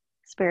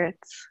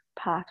Spirit's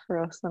path for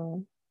us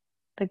and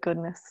the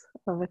goodness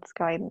of its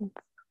guidance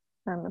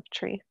and of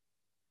truth.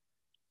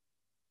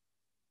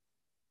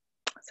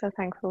 So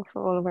thankful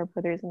for all of our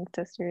brothers and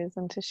sisters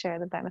and to share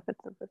the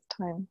benefits of this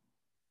time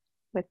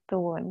with the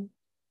One.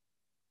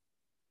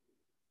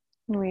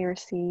 And we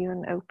receive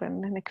and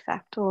open and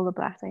accept all the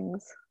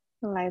blessings,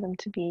 allow them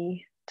to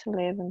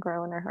live and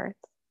grow in our hearts.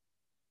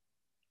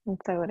 And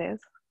so it is.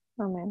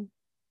 Amen.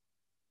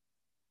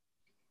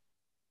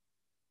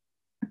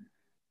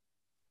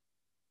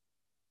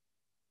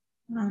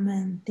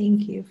 Amen.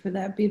 Thank you for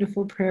that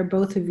beautiful prayer,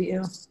 both of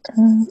you.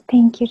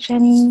 Thank you,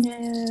 Jenny.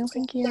 Yeah,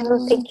 thank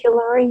you. Thank you,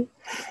 Lori.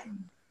 Thank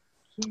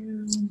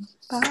you.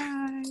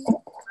 Bye.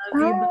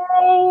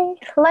 Bye.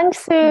 Lunch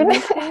soon.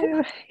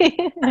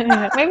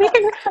 Maybe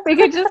we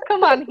could just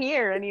come on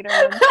here and eat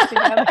our lunch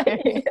together.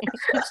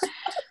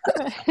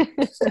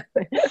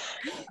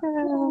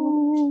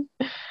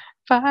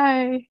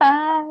 Bye.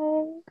 Bye.